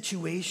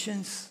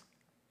situations?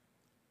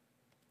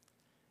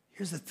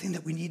 Here's the thing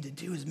that we need to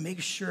do is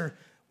make sure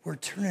we're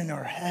turning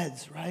our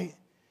heads, right?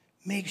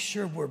 Make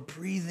sure we're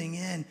breathing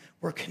in,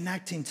 we're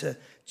connecting to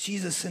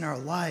Jesus in our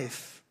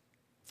life.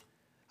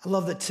 I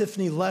love that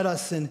Tiffany led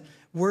us in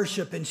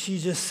worship, and she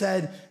just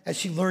said, as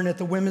she learned at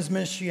the women's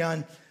ministry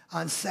on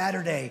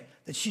Saturday,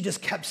 that she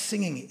just kept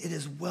singing, "It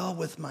is well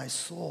with my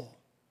soul."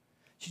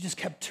 She just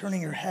kept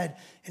turning her head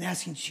and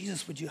asking,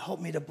 Jesus, would you help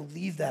me to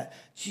believe that?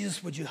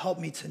 Jesus, would you help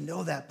me to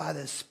know that by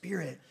the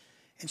Spirit?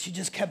 And she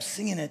just kept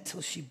singing it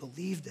till she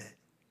believed it.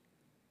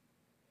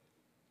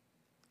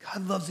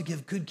 God loves to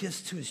give good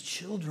gifts to his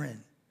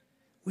children.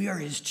 We are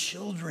his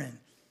children.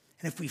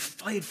 And if we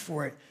fight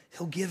for it,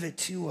 he'll give it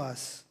to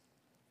us.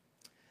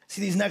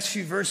 See, these next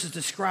few verses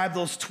describe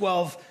those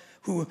 12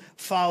 who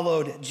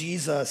followed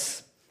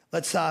Jesus.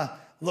 Let's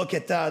look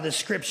at the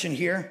description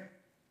here.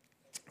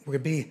 We're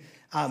going to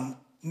be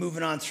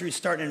moving on through,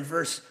 starting in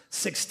verse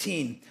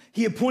 16.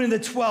 He appointed the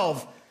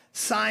 12,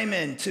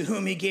 Simon, to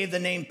whom he gave the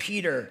name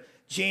Peter,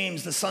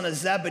 James, the son of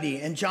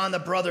Zebedee, and John, the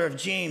brother of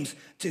James,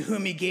 to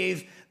whom he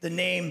gave the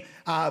name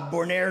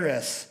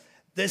Boanerges.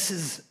 This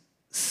is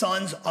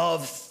sons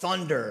of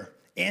thunder.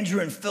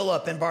 Andrew and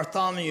Philip and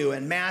Bartholomew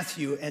and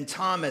Matthew and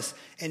Thomas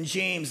and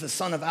James, the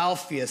son of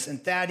Alphaeus, and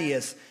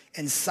Thaddeus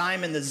and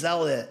Simon the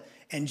Zealot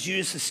and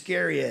Judas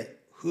Iscariot,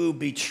 who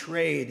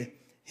betrayed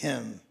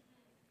him.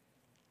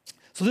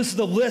 So this is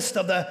the list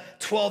of the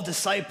 12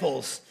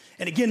 disciples.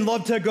 And again,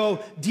 love to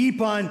go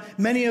deep on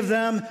many of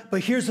them,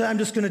 but here's what I'm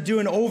just going to do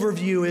an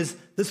overview is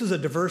this was a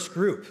diverse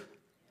group.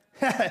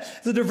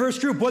 It's a diverse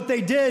group. What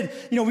they did,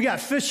 we got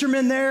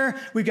fishermen there,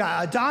 we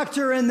got a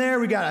doctor in there,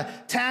 we got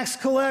a tax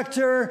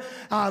collector,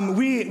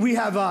 we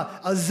have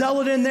a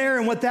zealot in there,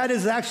 and what that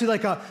is actually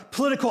like a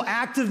political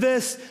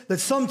activist that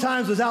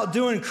sometimes was out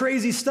doing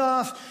crazy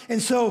stuff. And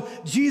so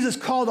Jesus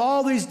called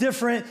all these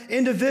different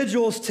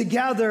individuals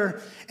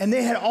together, and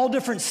they had all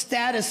different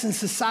status in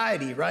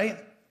society, right?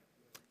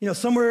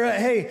 Some were,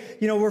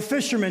 we're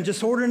fishermen,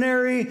 just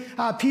ordinary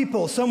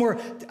people. Some were,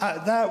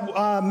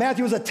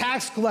 Matthew was a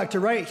tax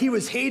collector, right? He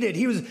was hated.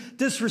 He was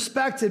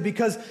disrespected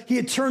because he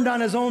had turned on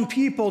his own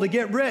people to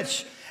get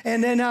rich.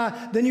 And then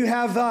you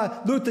have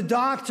Luke the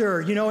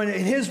doctor, in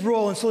his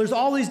role. And so there's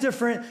all these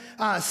different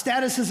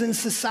statuses in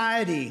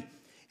society.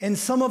 And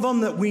some of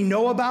them that we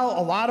know about,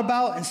 a lot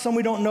about, and some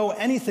we don't know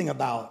anything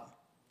about.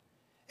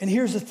 And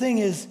here's the thing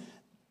is,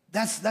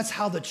 that's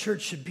how the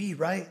church should be,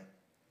 right?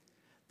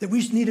 That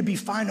we need to be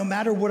fine no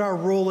matter what our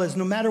role is,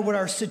 no matter what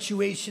our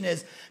situation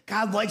is.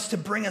 God likes to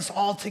bring us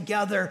all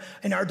together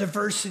in our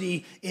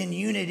diversity in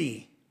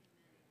unity.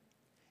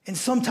 And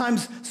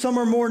sometimes some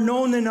are more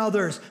known than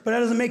others, but that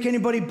doesn't make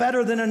anybody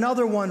better than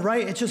another one,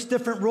 right? It's just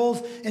different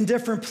roles in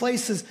different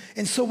places.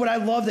 And so what I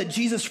love that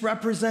Jesus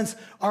represents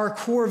our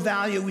core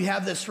value. We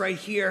have this right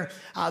here.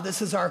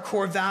 This is our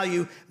core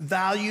value,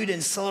 valued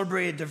and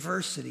celebrated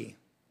diversity.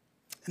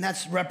 And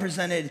that's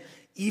represented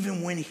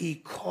even when he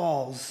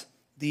calls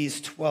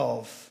these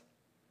 12.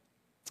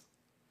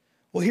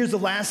 Well, here's the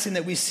last thing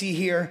that we see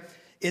here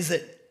is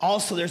that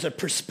also there's a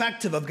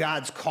perspective of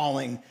God's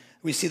calling.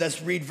 We see,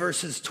 let's read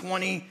verses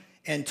 20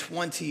 and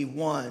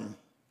 21.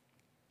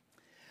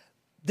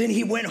 Then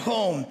he went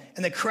home,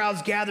 and the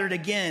crowds gathered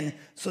again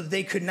so that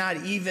they could not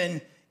even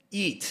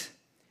eat.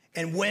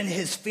 And when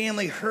his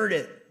family heard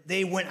it,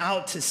 they went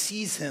out to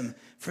seize him,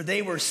 for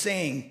they were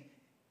saying,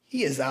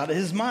 he is out of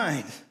his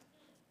mind.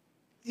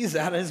 He is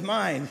out of his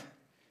mind.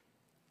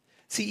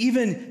 See,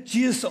 even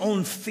Jesus'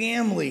 own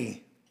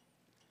family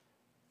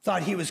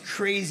thought he was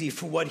crazy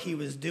for what he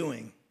was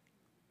doing.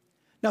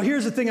 Now,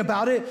 here's the thing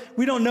about it.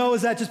 We don't know,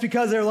 is that just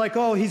because they're like,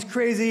 oh, he's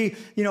crazy,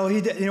 we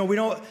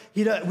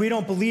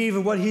don't believe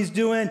in what he's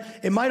doing.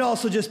 It might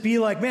also just be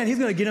like, man, he's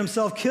going to get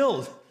himself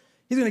killed.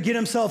 He's going to get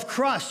himself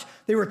crushed.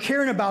 They were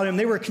caring about him.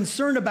 They were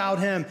concerned about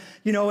him,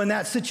 in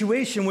that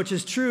situation, which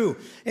is true.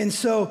 And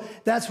so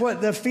that's what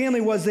the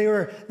family was. They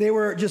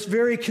were just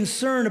very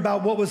concerned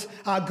about what was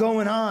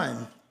going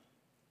on.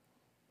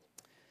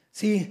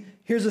 See,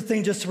 here's the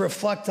thing just to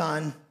reflect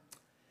on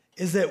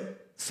is that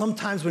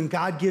sometimes when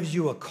God gives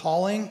you a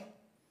calling,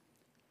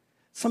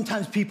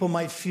 sometimes people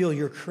might feel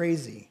you're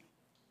crazy.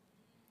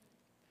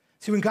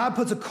 See, when God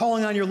puts a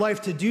calling on your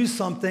life to do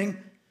something,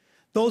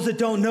 those that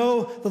don't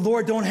know the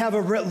Lord, don't have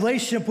a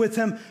relationship with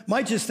him,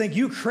 might just think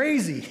you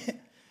crazy.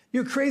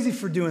 You're crazy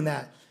for doing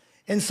that.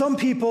 And some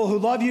people who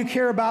love you,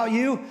 care about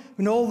you,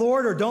 who know the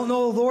Lord or don't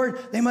know the Lord,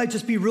 they might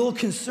just be real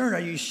concerned. Are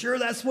you sure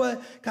that's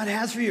what God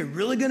has for you? Are you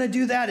really going to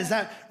do that? Is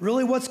that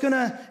really what's going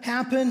to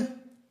happen?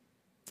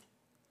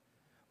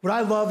 What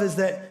I love is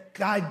that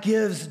God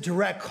gives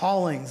direct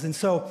callings. And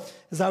so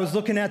as I was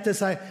looking at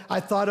this, I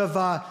thought of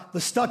the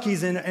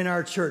Stuckies in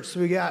our church. So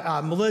we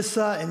got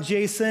Melissa and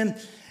Jason,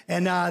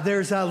 and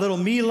there's little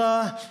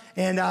Mila,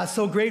 and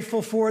so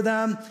grateful for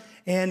them.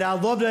 And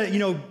I'd love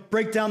to,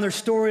 break down their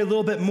story a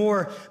little bit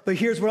more. But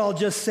here's what I'll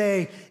just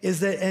say is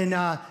that in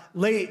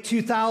late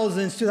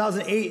 2000s,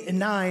 2008 and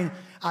 9,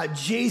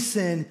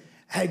 Jason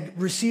had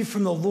received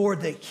from the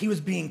Lord that he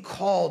was being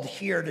called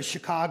here to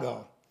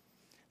Chicago.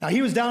 Now,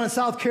 he was down in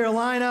South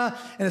Carolina,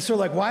 and it's sort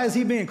of like, why is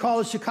he being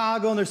called to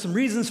Chicago? And there's some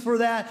reasons for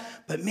that.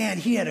 But man,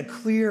 he had a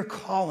clear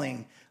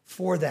calling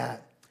for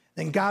that.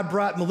 Then God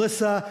brought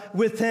Melissa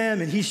with him,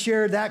 and he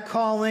shared that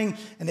calling,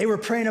 and they were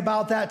praying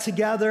about that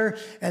together.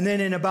 And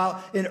then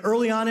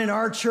early on in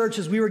our church,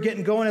 as we were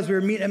getting going, as we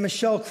were meeting,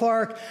 Michelle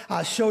Clark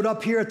showed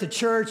up here at the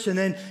church, and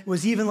then it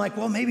was even like,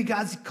 well, maybe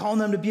God's calling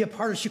them to be a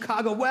part of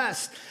Chicago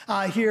West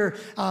here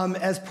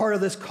as part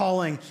of this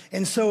calling.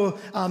 And so,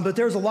 but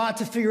there's a lot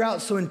to figure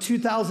out. So in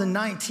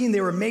 2019, they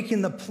were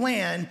making the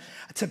plan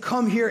to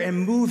come here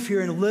and move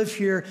here and live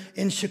here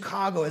in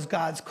Chicago as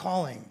God's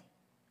calling.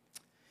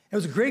 It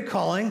was a great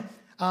calling,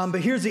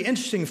 but here's the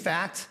interesting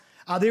fact.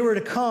 They were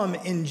to come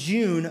in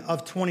June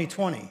of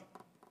 2020.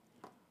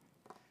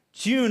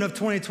 June of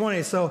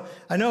 2020. So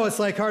I know it's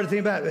like hard to think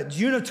about, but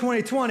June of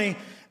 2020,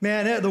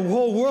 man, the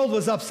whole world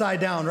was upside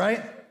down,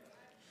 right?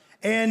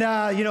 And,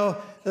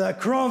 the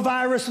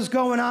coronavirus was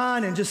going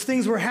on and just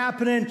things were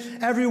happening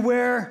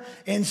everywhere.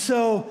 And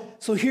so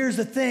here's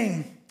the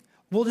thing.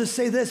 We'll just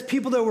say this.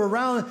 People that were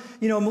around,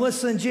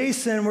 Melissa and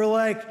Jason were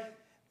like,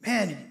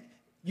 man,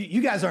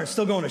 you guys aren't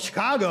still going to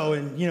Chicago,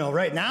 and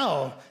right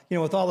now,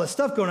 with all this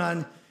stuff going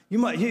on, you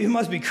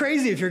must be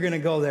crazy if you're going to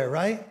go there,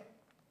 right?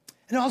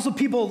 And also,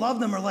 people who love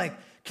them are like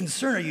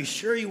concerned. Are you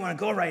sure you want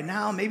to go right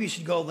now? Maybe you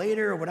should go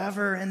later or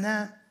whatever. And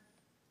that,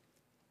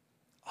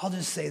 I'll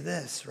just say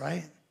this,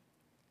 right?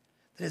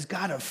 That as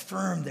God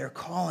affirmed their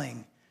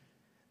calling,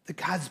 that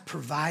God's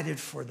provided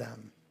for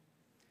them,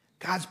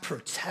 God's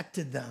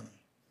protected them,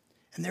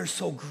 and they're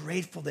so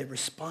grateful they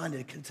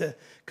responded to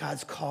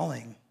God's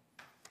calling.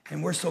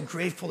 And we're so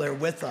grateful they're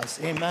with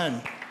us.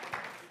 Amen.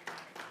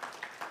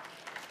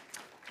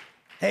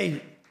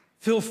 Hey,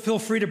 feel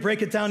free to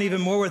break it down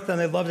even more with them.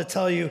 They'd love to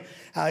tell you,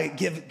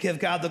 give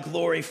God the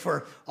glory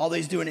for all that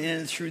he's doing in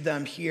and through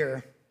them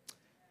here.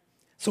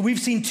 So we've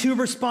seen two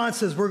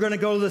responses. We're going to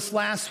go to this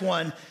last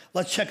one.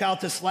 Let's check out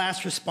this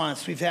last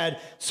response. We've had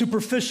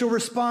superficial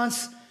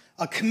response,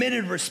 a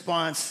committed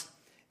response,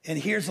 and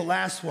here's the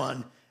last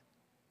one,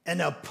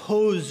 an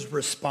opposed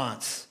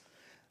response.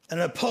 An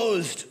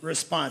opposed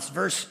response,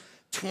 verse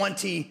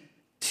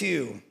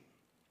 22.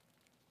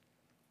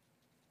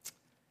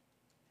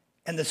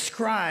 And the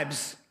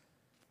scribes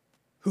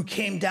who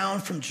came down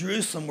from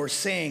Jerusalem were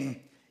saying,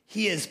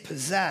 he is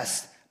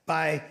possessed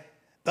by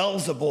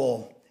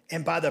Beelzebul,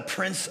 and by the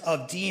prince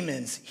of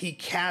demons, he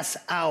casts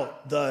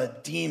out the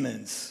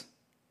demons.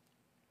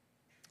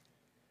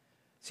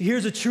 So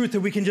here's a truth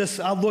that we can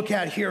I'll look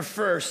at here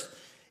first,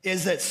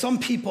 is that some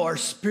people are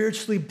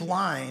spiritually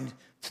blind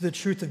to the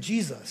truth of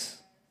Jesus.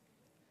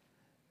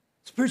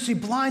 Spiritually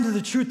blind to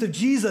the truth of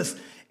Jesus.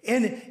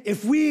 And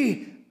if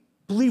we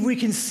believe we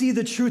can see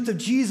the truth of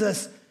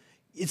Jesus,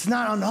 it's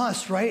not on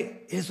us,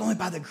 right? It is only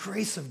by the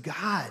grace of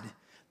God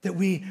that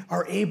we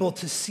are able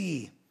to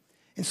see.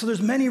 And so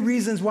there's many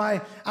reasons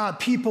why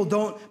people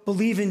don't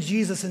believe in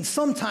Jesus. And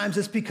sometimes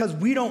it's because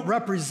we don't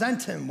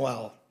represent him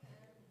well.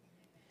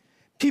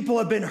 People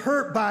have been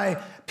hurt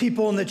by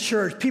people in the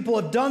church.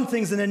 People have done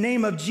things in the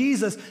name of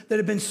Jesus that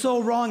have been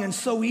so wrong and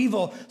so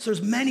evil. So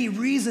there's many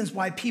reasons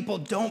why people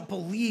don't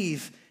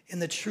believe in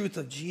the truth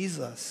of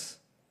Jesus.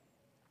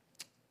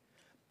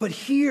 But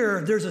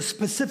here, there's a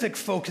specific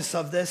focus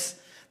of this.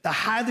 The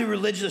highly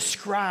religious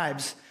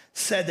scribes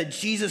said that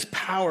Jesus'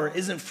 power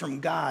isn't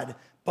from God,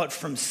 but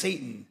from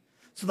Satan.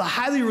 So the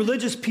highly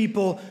religious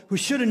people who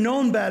should have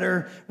known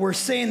better were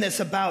saying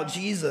this about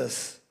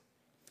Jesus.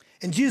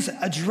 And Jesus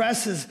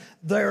addresses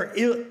their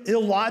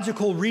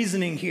illogical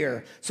reasoning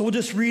here. So we'll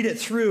just read it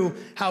through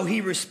how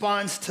he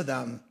responds to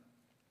them.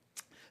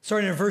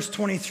 Starting in verse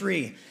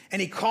 23.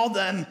 And he called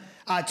them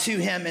to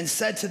him and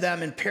said to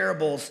them in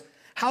parables,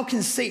 how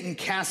can Satan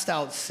cast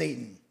out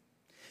Satan?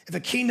 If a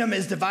kingdom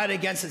is divided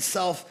against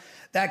itself,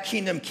 that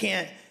kingdom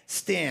can't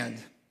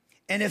stand.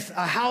 And if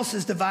a house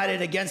is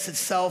divided against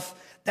itself,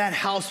 that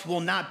house will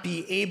not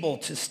be able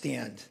to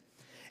stand.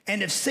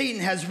 And if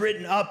Satan has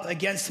risen up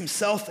against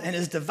himself and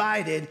is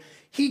divided,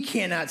 he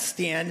cannot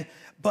stand,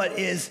 but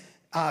is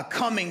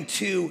coming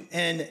to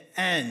an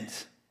end.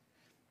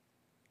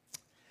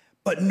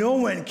 But no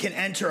one can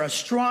enter a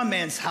strong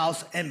man's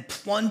house and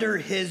plunder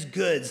his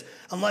goods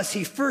unless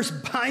he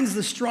first binds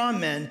the strong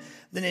man,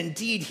 then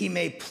indeed he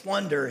may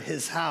plunder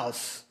his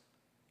house.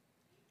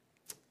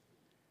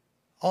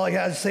 All I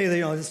got to say,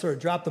 just sort of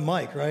drop the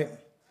mic, right?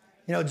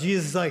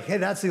 Jesus is like, hey,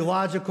 that's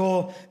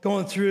illogical,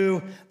 going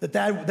through,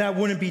 that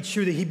wouldn't be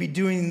true, that he'd be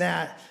doing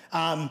that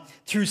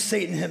through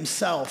Satan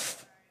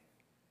himself.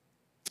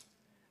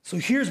 So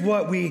here's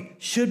what we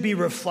should be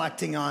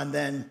reflecting on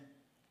then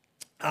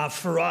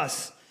for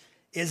us,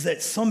 is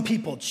that some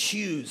people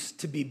choose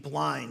to be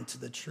blind to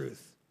the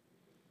truth.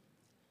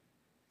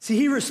 See,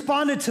 he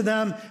responded to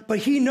them, but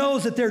he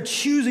knows that they're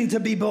choosing to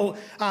be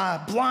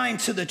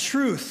blind to the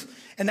truth.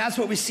 And that's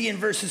what we see in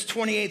verses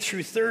 28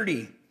 through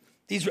 30.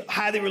 These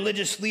highly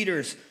religious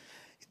leaders,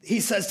 he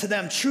says to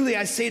them, truly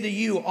I say to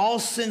you, all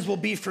sins will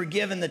be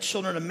forgiven the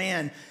children of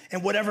man,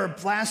 and whatever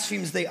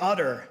blasphemies they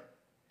utter.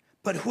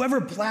 But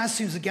whoever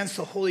blasphemes against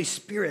the Holy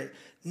Spirit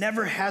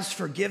never has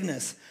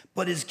forgiveness,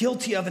 but is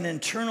guilty of an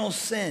eternal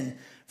sin,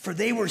 for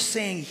they were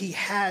saying he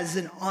has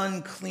an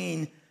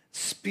unclean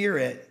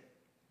spirit.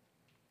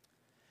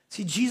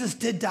 See, Jesus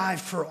did die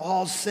for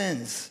all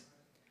sins.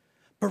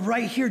 But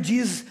right here,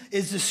 Jesus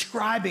is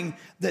describing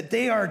that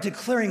they are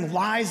declaring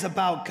lies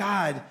about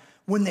God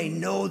when they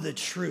know the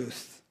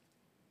truth.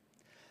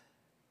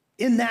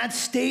 In that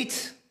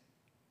state,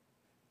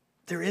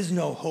 there is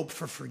no hope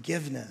for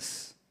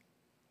forgiveness.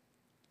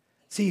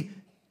 See,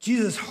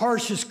 Jesus'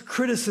 harshest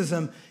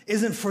criticism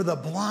isn't for the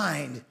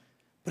blind,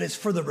 but it's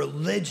for the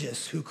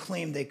religious who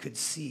claim they could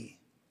see.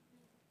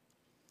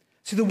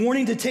 See, the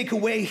warning to take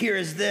away here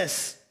is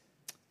this,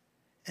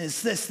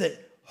 that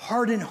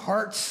hardened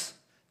hearts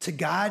to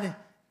God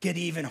get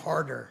even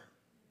harder.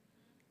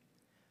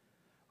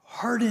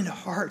 Hardened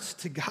hearts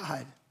to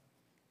God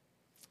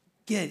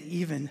get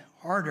even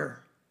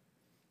harder.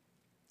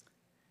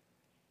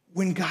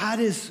 When God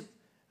is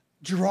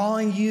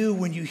drawing you,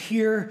 when you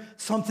hear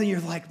something, you're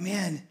like,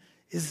 man,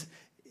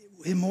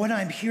 what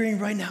I'm hearing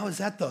right now, is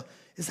that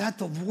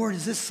the Lord?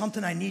 Is this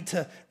something I need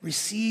to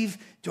receive?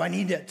 Do I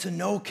need to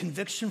know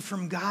conviction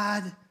from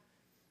God?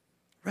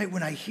 Right,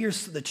 when I hear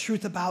the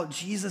truth about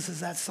Jesus,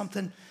 is that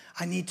something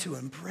I need to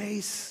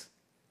embrace?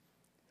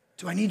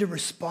 Do I need to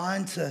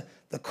respond to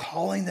the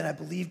calling that I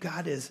believe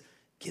God is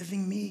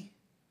giving me?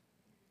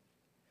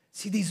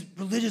 See, these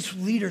religious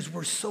leaders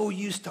were so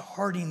used to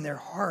hardening their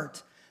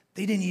heart,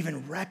 they didn't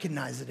even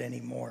recognize it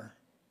anymore.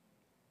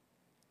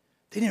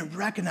 They didn't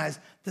recognize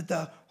that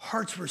the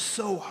hearts were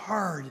so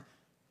hard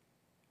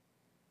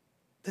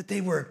that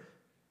they were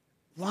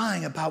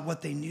lying about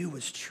what they knew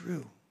was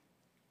true.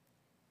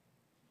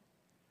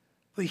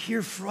 But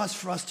here for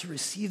us to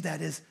receive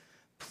that is,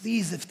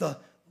 please, if the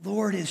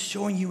Lord is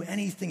showing you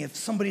anything, if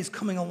somebody's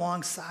coming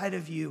alongside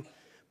of you,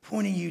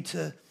 pointing you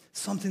to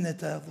something that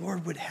the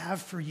Lord would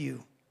have for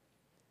you,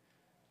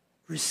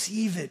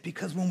 receive it,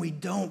 because when we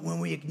don't, when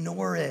we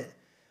ignore it,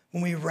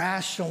 when we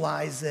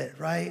rationalize it,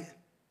 right?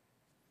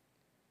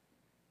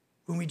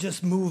 When we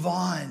just move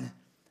on,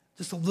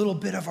 just a little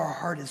bit of our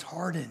heart is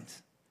hardened.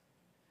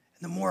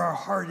 And the more our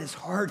heart is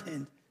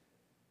hardened,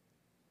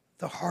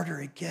 the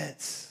harder it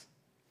gets.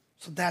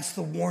 So that's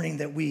the warning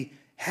that we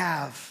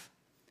have.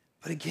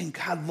 But again,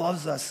 God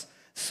loves us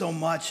so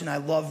much, and I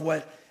love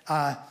what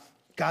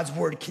God's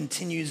word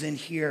continues in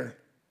here.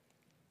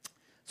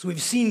 So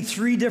we've seen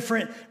 3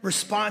 different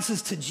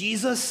responses to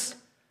Jesus: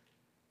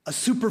 a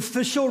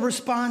superficial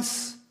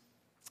response,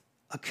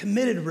 a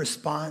committed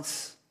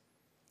response,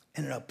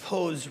 and an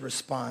opposed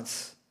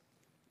response.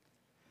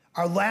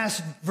 Our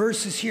last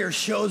verses here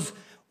shows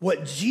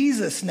what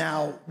Jesus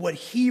now, what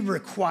he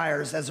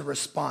requires as a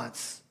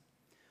response.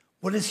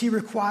 What does he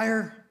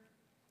require?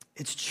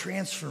 It's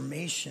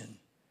transformation.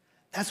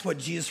 That's what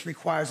Jesus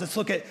requires. Let's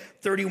look at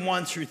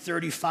 31 through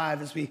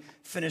 35 as we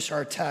finish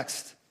our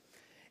text.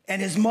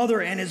 And his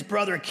mother and his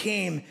brother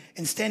came,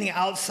 and standing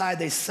outside,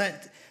 they sent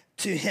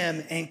to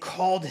him and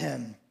called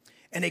him.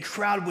 And a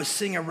crowd was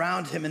sitting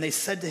around him, and they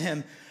said to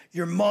him,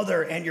 your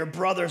mother and your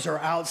brothers are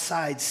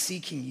outside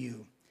seeking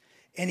you.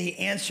 And he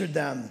answered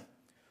them,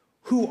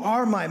 who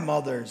are my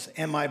mothers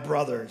and my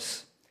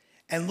brothers?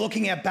 And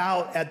looking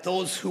about at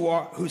those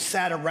who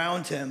sat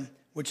around him,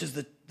 which is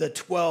the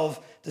 12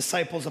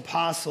 disciples,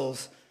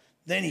 apostles,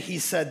 then he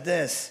said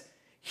this,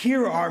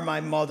 here are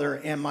my mother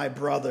and my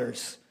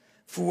brothers.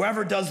 For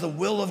whoever does the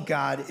will of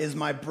God is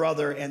my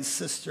brother and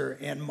sister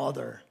and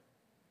mother.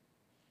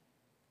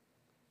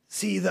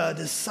 See, the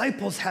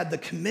disciples had the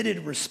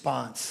committed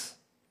response.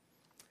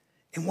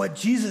 And what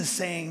Jesus is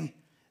saying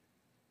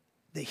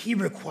that he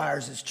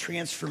requires is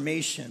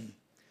transformation.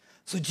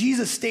 So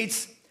Jesus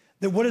states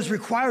that what is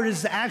required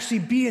is to actually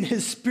be in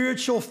his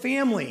spiritual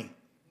family.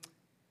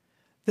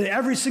 That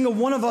every single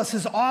one of us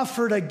is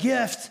offered a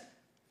gift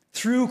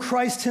through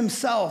Christ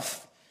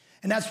himself.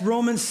 And that's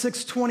Romans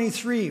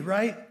 6:23,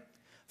 right?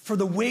 For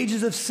the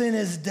wages of sin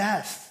is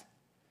death.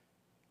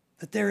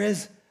 That there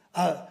is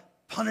a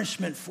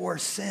punishment for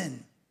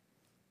sin.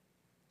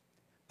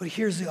 But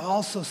here's the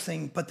also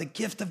thing, but the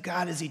gift of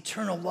God is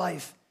eternal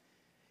life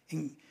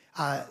in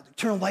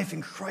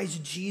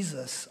Christ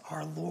Jesus,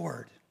 our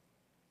Lord.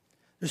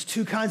 There's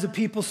two kinds of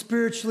people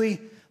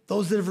spiritually,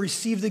 those that have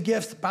received the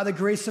gift by the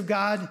grace of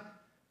God,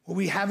 what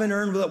we haven't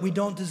earned, that we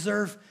don't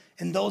deserve,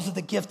 and those that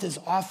the gift is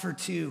offered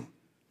to,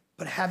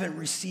 but haven't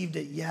received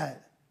it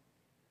yet.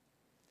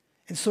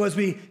 And so as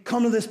we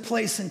come to this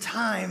place in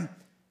time,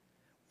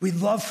 we'd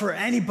love for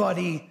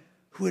anybody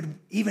who would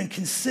even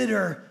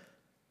consider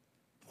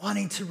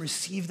wanting to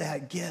receive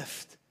that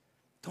gift.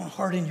 Don't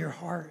harden your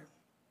heart.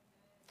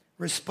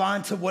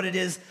 Respond to what it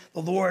is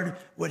the Lord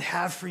would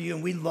have for you.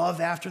 And we love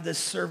after this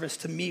service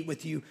to meet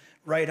with you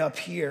right up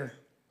here.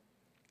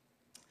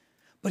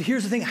 But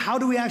here's the thing, how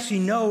do we actually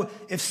know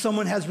if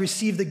someone has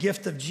received the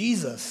gift of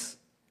Jesus?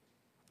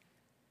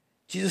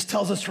 Jesus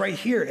tells us right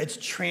here, it's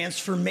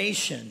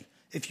transformation.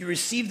 If you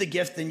receive the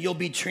gift, then you'll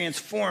be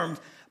transformed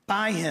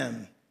by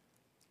him.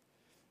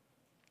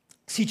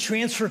 See,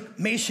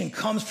 transformation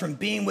comes from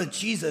being with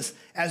Jesus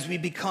as we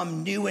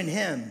become new in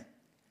him.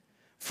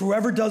 For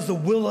whoever does the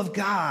will of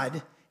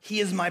God,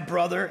 he is my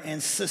brother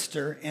and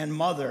sister and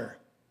mother.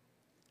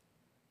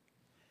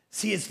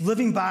 See, it's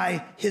living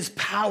by his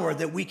power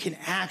that we can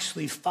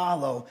actually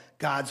follow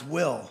God's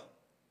will.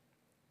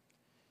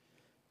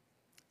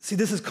 See,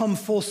 this has come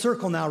full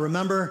circle now.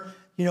 Remember,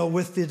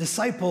 with the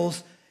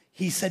disciples,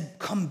 he said,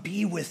 come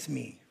be with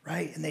me,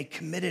 right? And they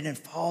committed and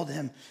followed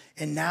him.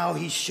 And now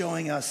he's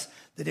showing us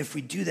that if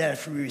we do that,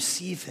 if we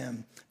receive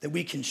him, that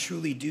we can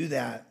truly do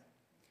that.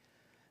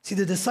 See,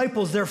 the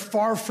disciples, they're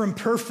far from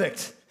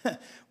perfect.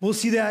 We'll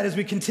see that as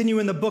we continue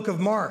in the book of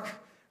Mark,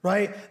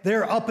 right?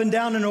 They're up and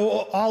down and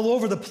all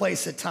over the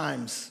place at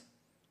times.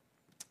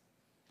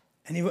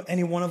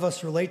 Any one of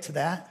us relate to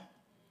that?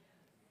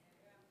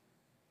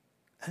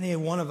 Any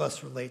one of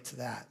us relate to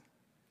that?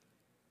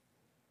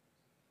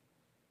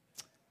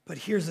 But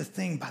here's the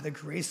thing, by the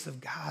grace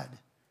of God,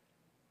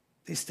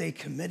 they stay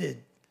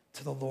committed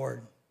to the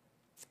Lord.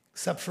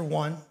 Except for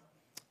one,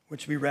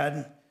 which we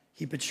read,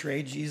 he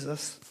betrayed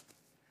Jesus,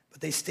 but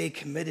they stay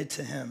committed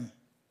to him.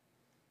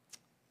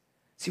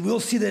 See, we'll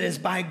see that it's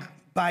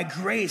by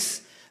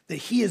grace that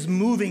he is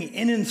moving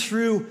in and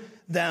through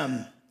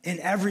them in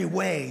every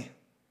way.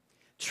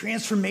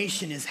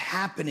 Transformation is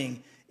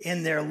happening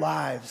in their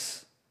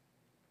lives.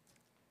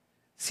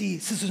 See,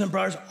 sisters and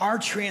brothers, our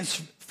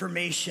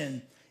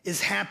transformation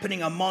is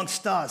happening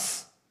amongst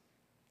us.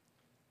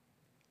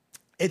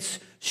 It's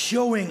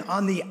showing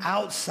on the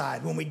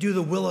outside. When we do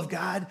the will of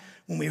God,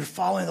 when we're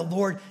following the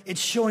Lord,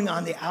 it's showing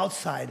on the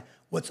outside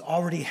what's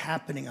already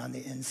happening on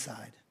the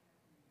inside.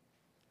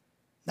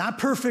 Not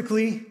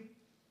perfectly,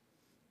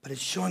 but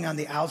it's showing on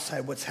the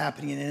outside what's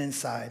happening in the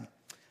inside.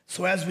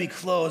 So as we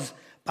close,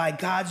 by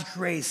God's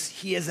grace,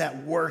 he is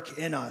at work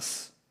in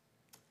us.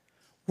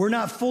 We're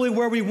not fully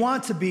where we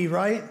want to be,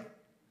 right?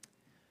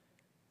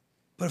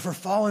 But if we're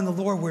following the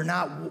Lord, we're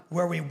not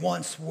where we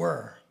once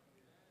were.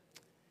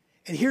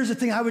 And here's the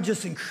thing I would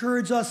just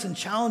encourage us and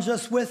challenge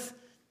us with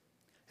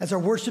as our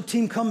worship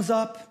team comes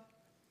up,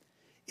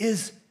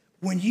 is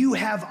when you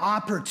have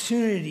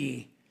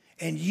opportunity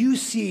and you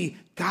see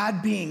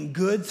God being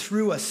good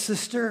through a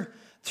sister,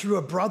 through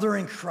a brother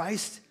in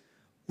Christ,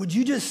 would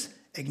you just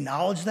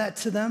acknowledge that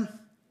to them?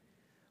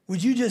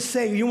 Would you just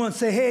say, you want to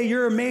say, hey,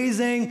 you're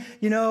amazing,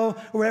 or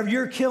whatever,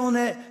 you're killing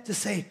it.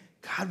 Just say,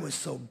 God was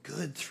so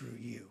good through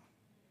you.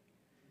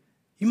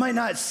 You might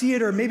not see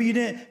it, or maybe you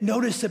didn't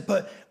notice it,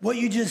 but what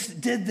you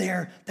just did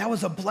there, that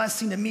was a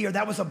blessing to me, or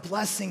that was a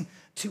blessing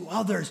to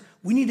others.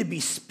 We need to be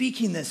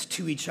speaking this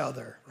to each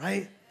other,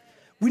 right?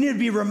 We need to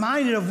be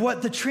reminded of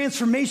what the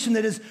transformation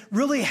that is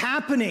really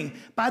happening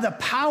by the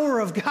power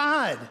of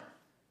God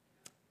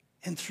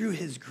and through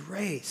his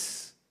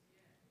grace.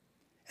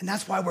 And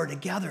that's why we're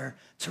together,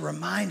 to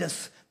remind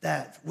us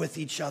that with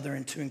each other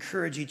and to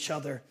encourage each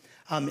other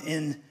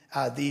in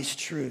these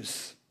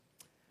truths.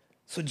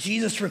 So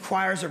Jesus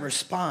requires a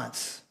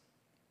response.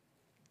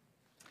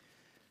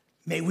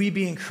 May we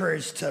be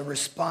encouraged to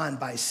respond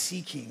by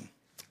seeking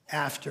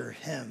after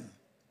him.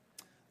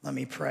 Let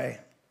me pray.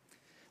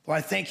 Lord,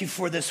 I thank you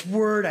for this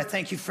word. I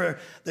thank you for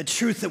the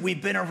truth that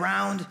we've been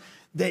around,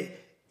 that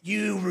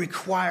you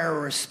require a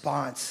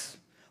response.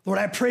 Lord,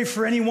 I pray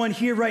for anyone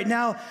here right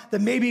now that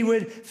maybe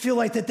would feel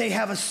like that they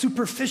have a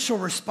superficial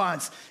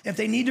response. If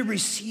they need to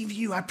receive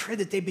you, I pray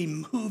that they be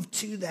moved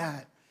to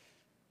that.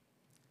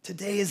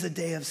 Today is a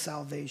day of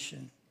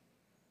salvation.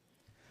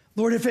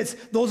 Lord, if it's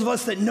those of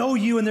us that know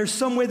you and there's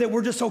some way that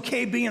we're just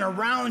okay being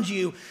around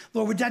you,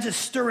 Lord, would that just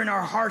stir in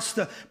our hearts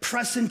to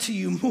press into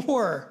you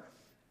more?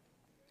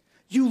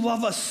 You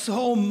love us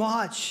so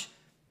much.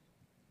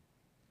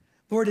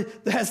 Lord,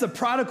 as the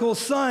prodigal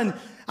son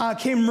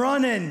came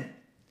running,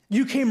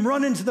 you came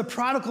running to the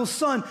prodigal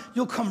son,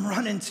 you'll come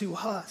running to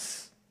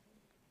us.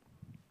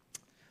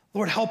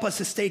 Lord, help us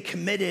to stay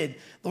committed.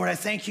 Lord, I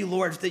thank you,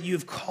 Lord, that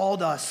you've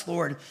called us,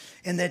 Lord,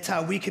 and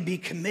that we could be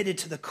committed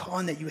to the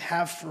calling that you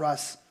have for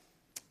us.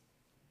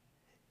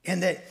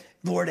 And that,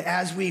 Lord,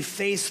 as we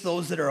face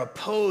those that are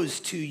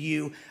opposed to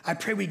you, I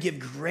pray we give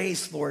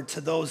grace, Lord,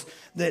 to those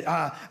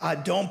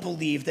that don't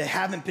believe, that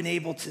haven't been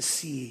able to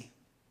see.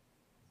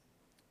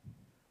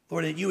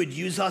 Lord, that you would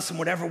use us in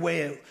whatever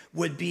way it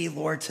would be,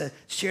 Lord, to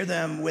share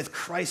them with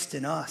Christ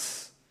in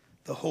us,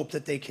 the hope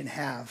that they can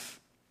have.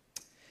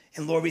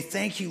 And Lord, we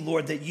thank you,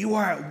 Lord, that you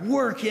are at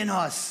work in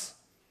us.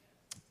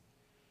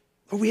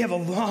 Lord, we have a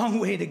long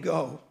way to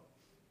go.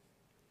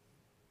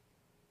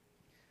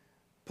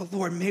 But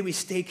Lord, may we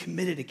stay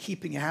committed to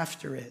keeping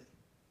after it.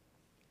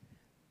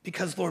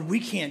 Because Lord, we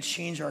can't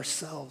change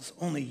ourselves,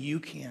 only you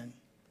can.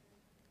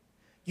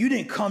 You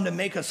didn't come to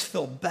make us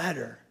feel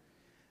better.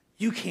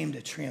 You came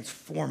to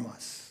transform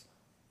us.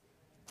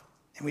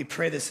 And we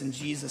pray this in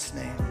Jesus'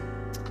 name.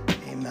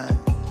 Amen.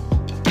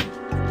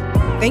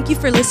 Thank you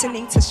for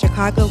listening to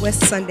Chicago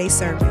West Sunday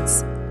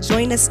Sermons.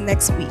 Join us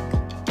next week.